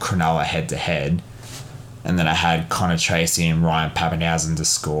did have Cronulla head to head, and then I had Connor Tracy and Ryan Pappenhausen to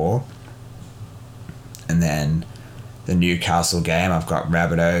score, and then the Newcastle game I've got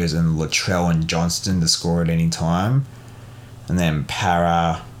Rabbitohs and Latrell and Johnston to score at any time, and then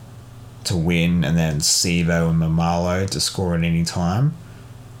Para to win, and then Sivo and Mamalo to score at any time,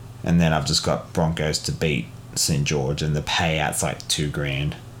 and then I've just got Broncos to beat St George, and the payout's like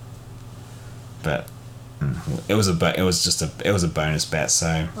 $2,000. But it was a bonus bet, so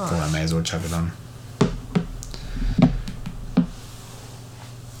I thought I may as well chuck it on.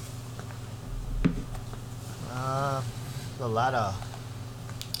 The ladder.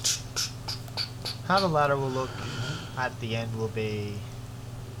 How the ladder will look at the end will be.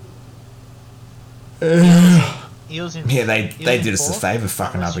 Eels in. Yeah, they did us a fourth, favour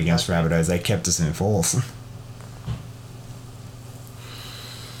fucking up against Rabbitohs. They kept us in fourth.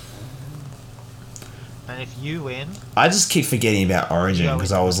 And if you win, I just keep forgetting about Origin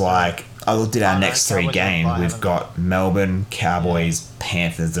because I was like, I looked at our next three games. We've got Melbourne, Cowboys,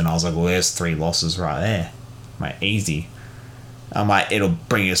 Panthers, and I was like, well, there's 3 losses right there. I'm like, easy. I'm like, it'll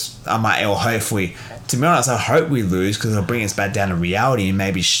hopefully, to be honest, I hope we lose because it'll bring us back down to reality, and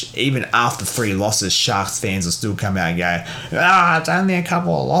maybe even after 3 losses, Sharks fans will still come out and go, it's only a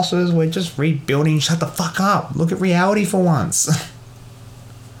couple of losses, we're just rebuilding, shut the fuck up, look at reality for once.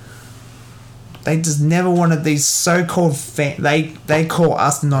 They just never wanted these so-called they call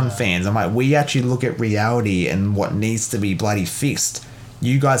us non-fans. I'm like, we actually look at reality and what needs to be bloody fixed.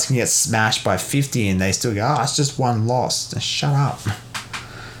 You guys can get smashed by 50 and they still go, it's just 1 loss. Just shut up.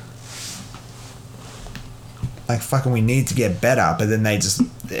 Like, fucking, we need to get better. But then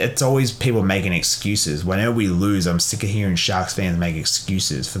it's always people making excuses. Whenever we lose, I'm sick of hearing Sharks fans make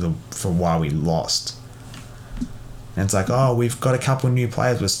excuses for why we lost. And it's like, oh, we've got a couple new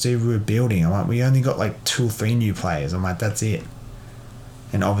players, we're still rebuilding. I'm like, we only got like 2 or 3 new players. I'm like, that's it.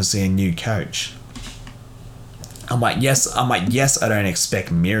 And obviously a new coach. I'm like, yes, I don't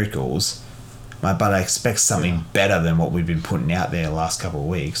expect miracles, but I expect something better than what we've been putting out there the last couple of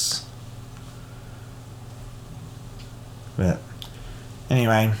weeks. But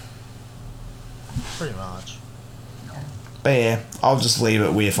anyway. Pretty much. But yeah, I'll just leave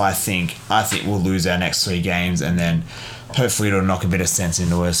it with I think we'll lose our next 3 games, and then hopefully it'll knock a bit of sense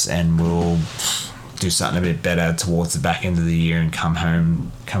into us and we'll do something a bit better towards the back end of the year and come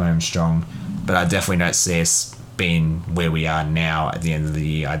home strong. But I definitely don't see us being where we are now at the end of the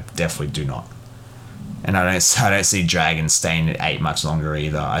year. I definitely do not. And I don't see Dragons staying at 8 much longer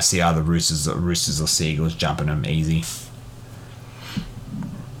either. I see either Roosters or Seagulls jumping them easy.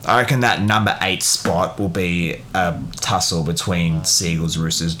 I reckon that number 8 spot will be a tussle between Seagulls,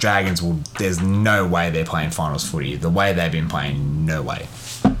 Roosters. Dragons there's no way they're playing finals footy. The way they've been playing, no way.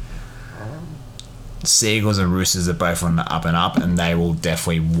 Seagulls and Roosters are both on the up and up, and they will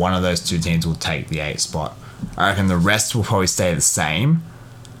definitely, one of those 2 teams will take the 8 spot. I reckon the rest will probably stay the same,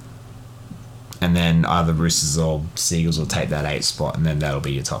 and then either Roosters or Seagulls will take that 8 spot, and then that'll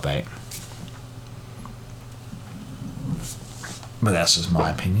be your top 8. But that's just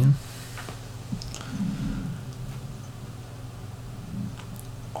my opinion.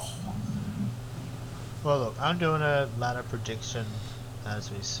 Well, look, I'm doing a ladder prediction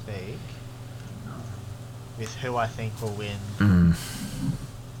as we speak with who I think will win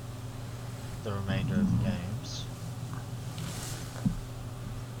the remainder of the games.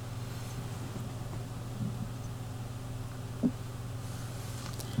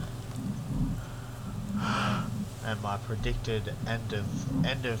 And my predicted end of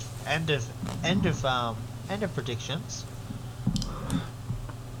predictions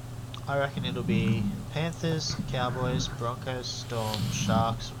I reckon it'll be Panthers, Cowboys, Broncos, Storm,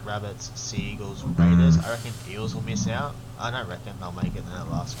 Sharks, Rabbits, Seagulls, Raiders. I reckon Eels will miss out. I don't reckon they'll make it in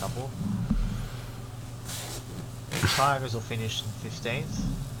that last couple. Tigers will finish in 15th.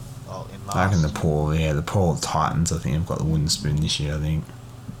 Well, in last. I reckon the poor Titans, I think, have got the wooden spoon this year, I think.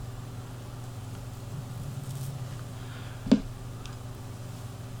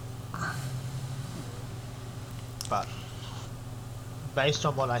 But based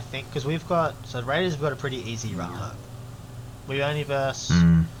on what I think, because we've got, so the Raiders have got a pretty easy run home. We only verse,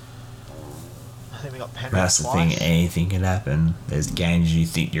 I think we got Penrith That's the twice. thing, anything can happen. There's games you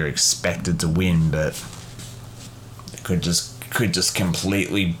think you're expected to win, but it could just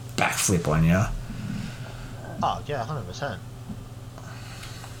completely backflip on you. Oh yeah, 100%.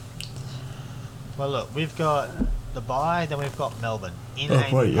 Well, look, we've got the bye, then we've got Melbourne in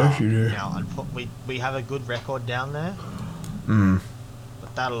Amy Park. do. Now, we have a good record down there,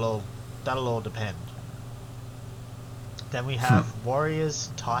 but that'll all depend. Then we have Warriors,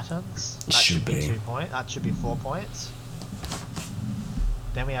 Titans. That should be 2 points. That should be 4 points.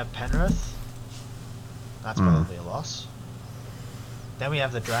 Then we have Penrith. That's probably a loss. Then we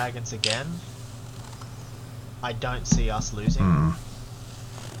have the Dragons again. I don't see us losing.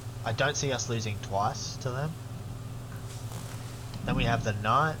 I don't see us losing twice to them. Then we have the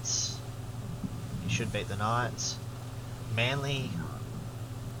Knights. You should beat the Knights. Manly.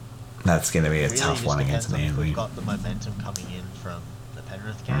 That's going to be a Really tough just one depends against on if Manly. we've got the momentum coming in from the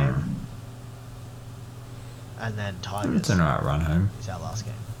Penrith game. And then Tigers It's an alright run home. is our last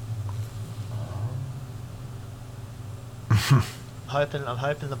game. I'm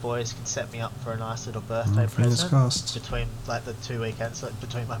hoping the boys can set me up for a nice little birthday Fingers present crossed. between like the 2 weekends, like,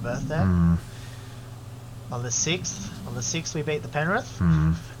 between my birthday. On the 6th we beat the Penrith,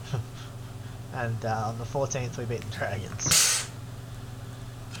 and on the 14th we beat the Dragons.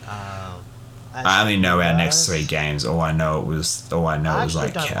 I only know our next 3 games. All I know was like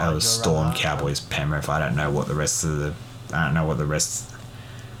don't mind your Storm, run. Cowboys, Penrith. I don't know what the rest.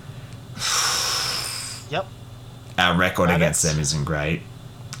 Yep. Our record against them isn't great.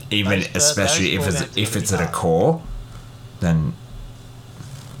 Even especially if it's at a core, then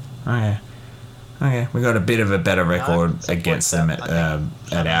okay, we got a bit of a better record against them at our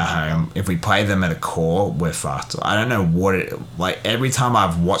home. If we play them at a core, we're fucked. I don't know what it like. Every time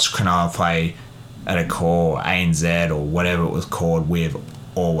I've watched Cronulla play at a core, ANZ or whatever it was called, we've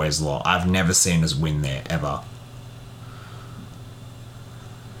always lost. I've never seen us win there ever.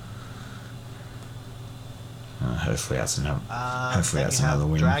 Hopefully that's another. Hopefully that's another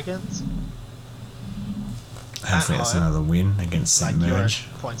win. Dragons. Hopefully that's another win against St. Merge.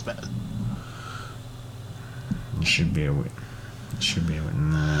 Points better. It should be a win.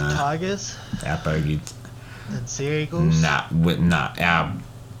 Nah. Tigers Our bogey. and Sea Eagles. Our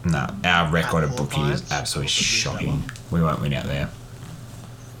record at 4 bookie is points. absolutely Bookie's shocking. We won't win out there.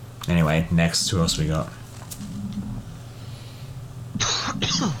 Anyway, next, who else we got?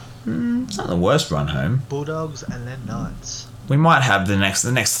 It's not the worst run home. Bulldogs and then Knights. We might have the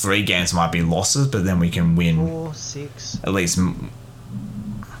next 3 games might be losses, but then we can win 4, 6. at least.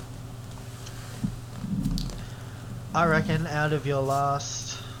 I reckon out of your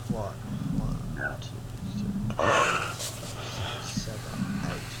last 1, 2, 3, 7,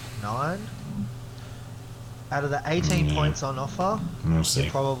 8, 9. Out of the 18 points on offer, We'll see.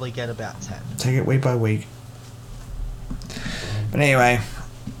 you'll probably get about 10. Take it week by week. But anyway,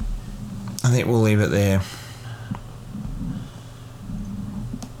 I think we'll leave it there.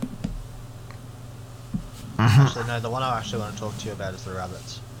 Actually, no, the one I actually want to talk to you about is the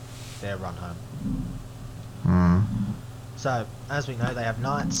Rabbits. Their run home. So, as we know, they have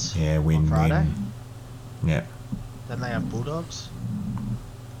Knights Yeah, on win. Friday. Yep. Then they have Bulldogs.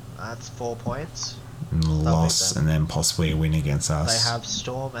 That's 4 points. Loss them. and then possibly a win against us. They have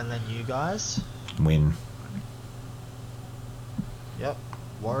Storm and then you guys. Win. Yep.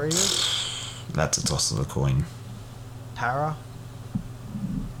 Warriors. That's a toss of the coin. Para.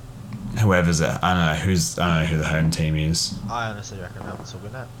 Whoever's it, I don't know who the home team is. I honestly reckon Rabbits will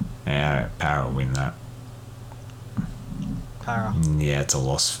win it. Yeah, Power will win that. Para. Yeah, it's a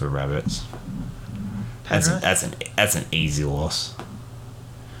loss for Rabbits. Penrith. That's an easy loss.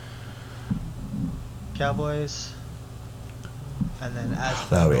 Cowboys. And then as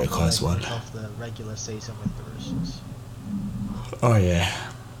That'll be a normal, close they one. finish off the regular season with the Roosters. Oh yeah.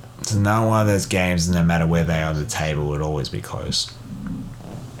 So no one of those games, no matter where they are on the table, would always be close.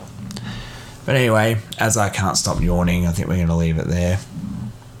 But anyway, as I can't stop yawning, I think we're going to leave it there.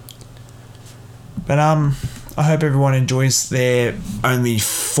 But I hope everyone enjoys their only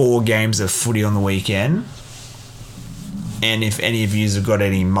 4 games of footy on the weekend. And if any of you have got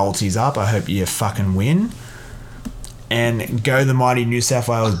any multis up, I hope you fucking win. And go the mighty New South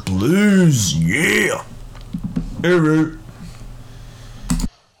Wales Blues. Yeah. Hooroo.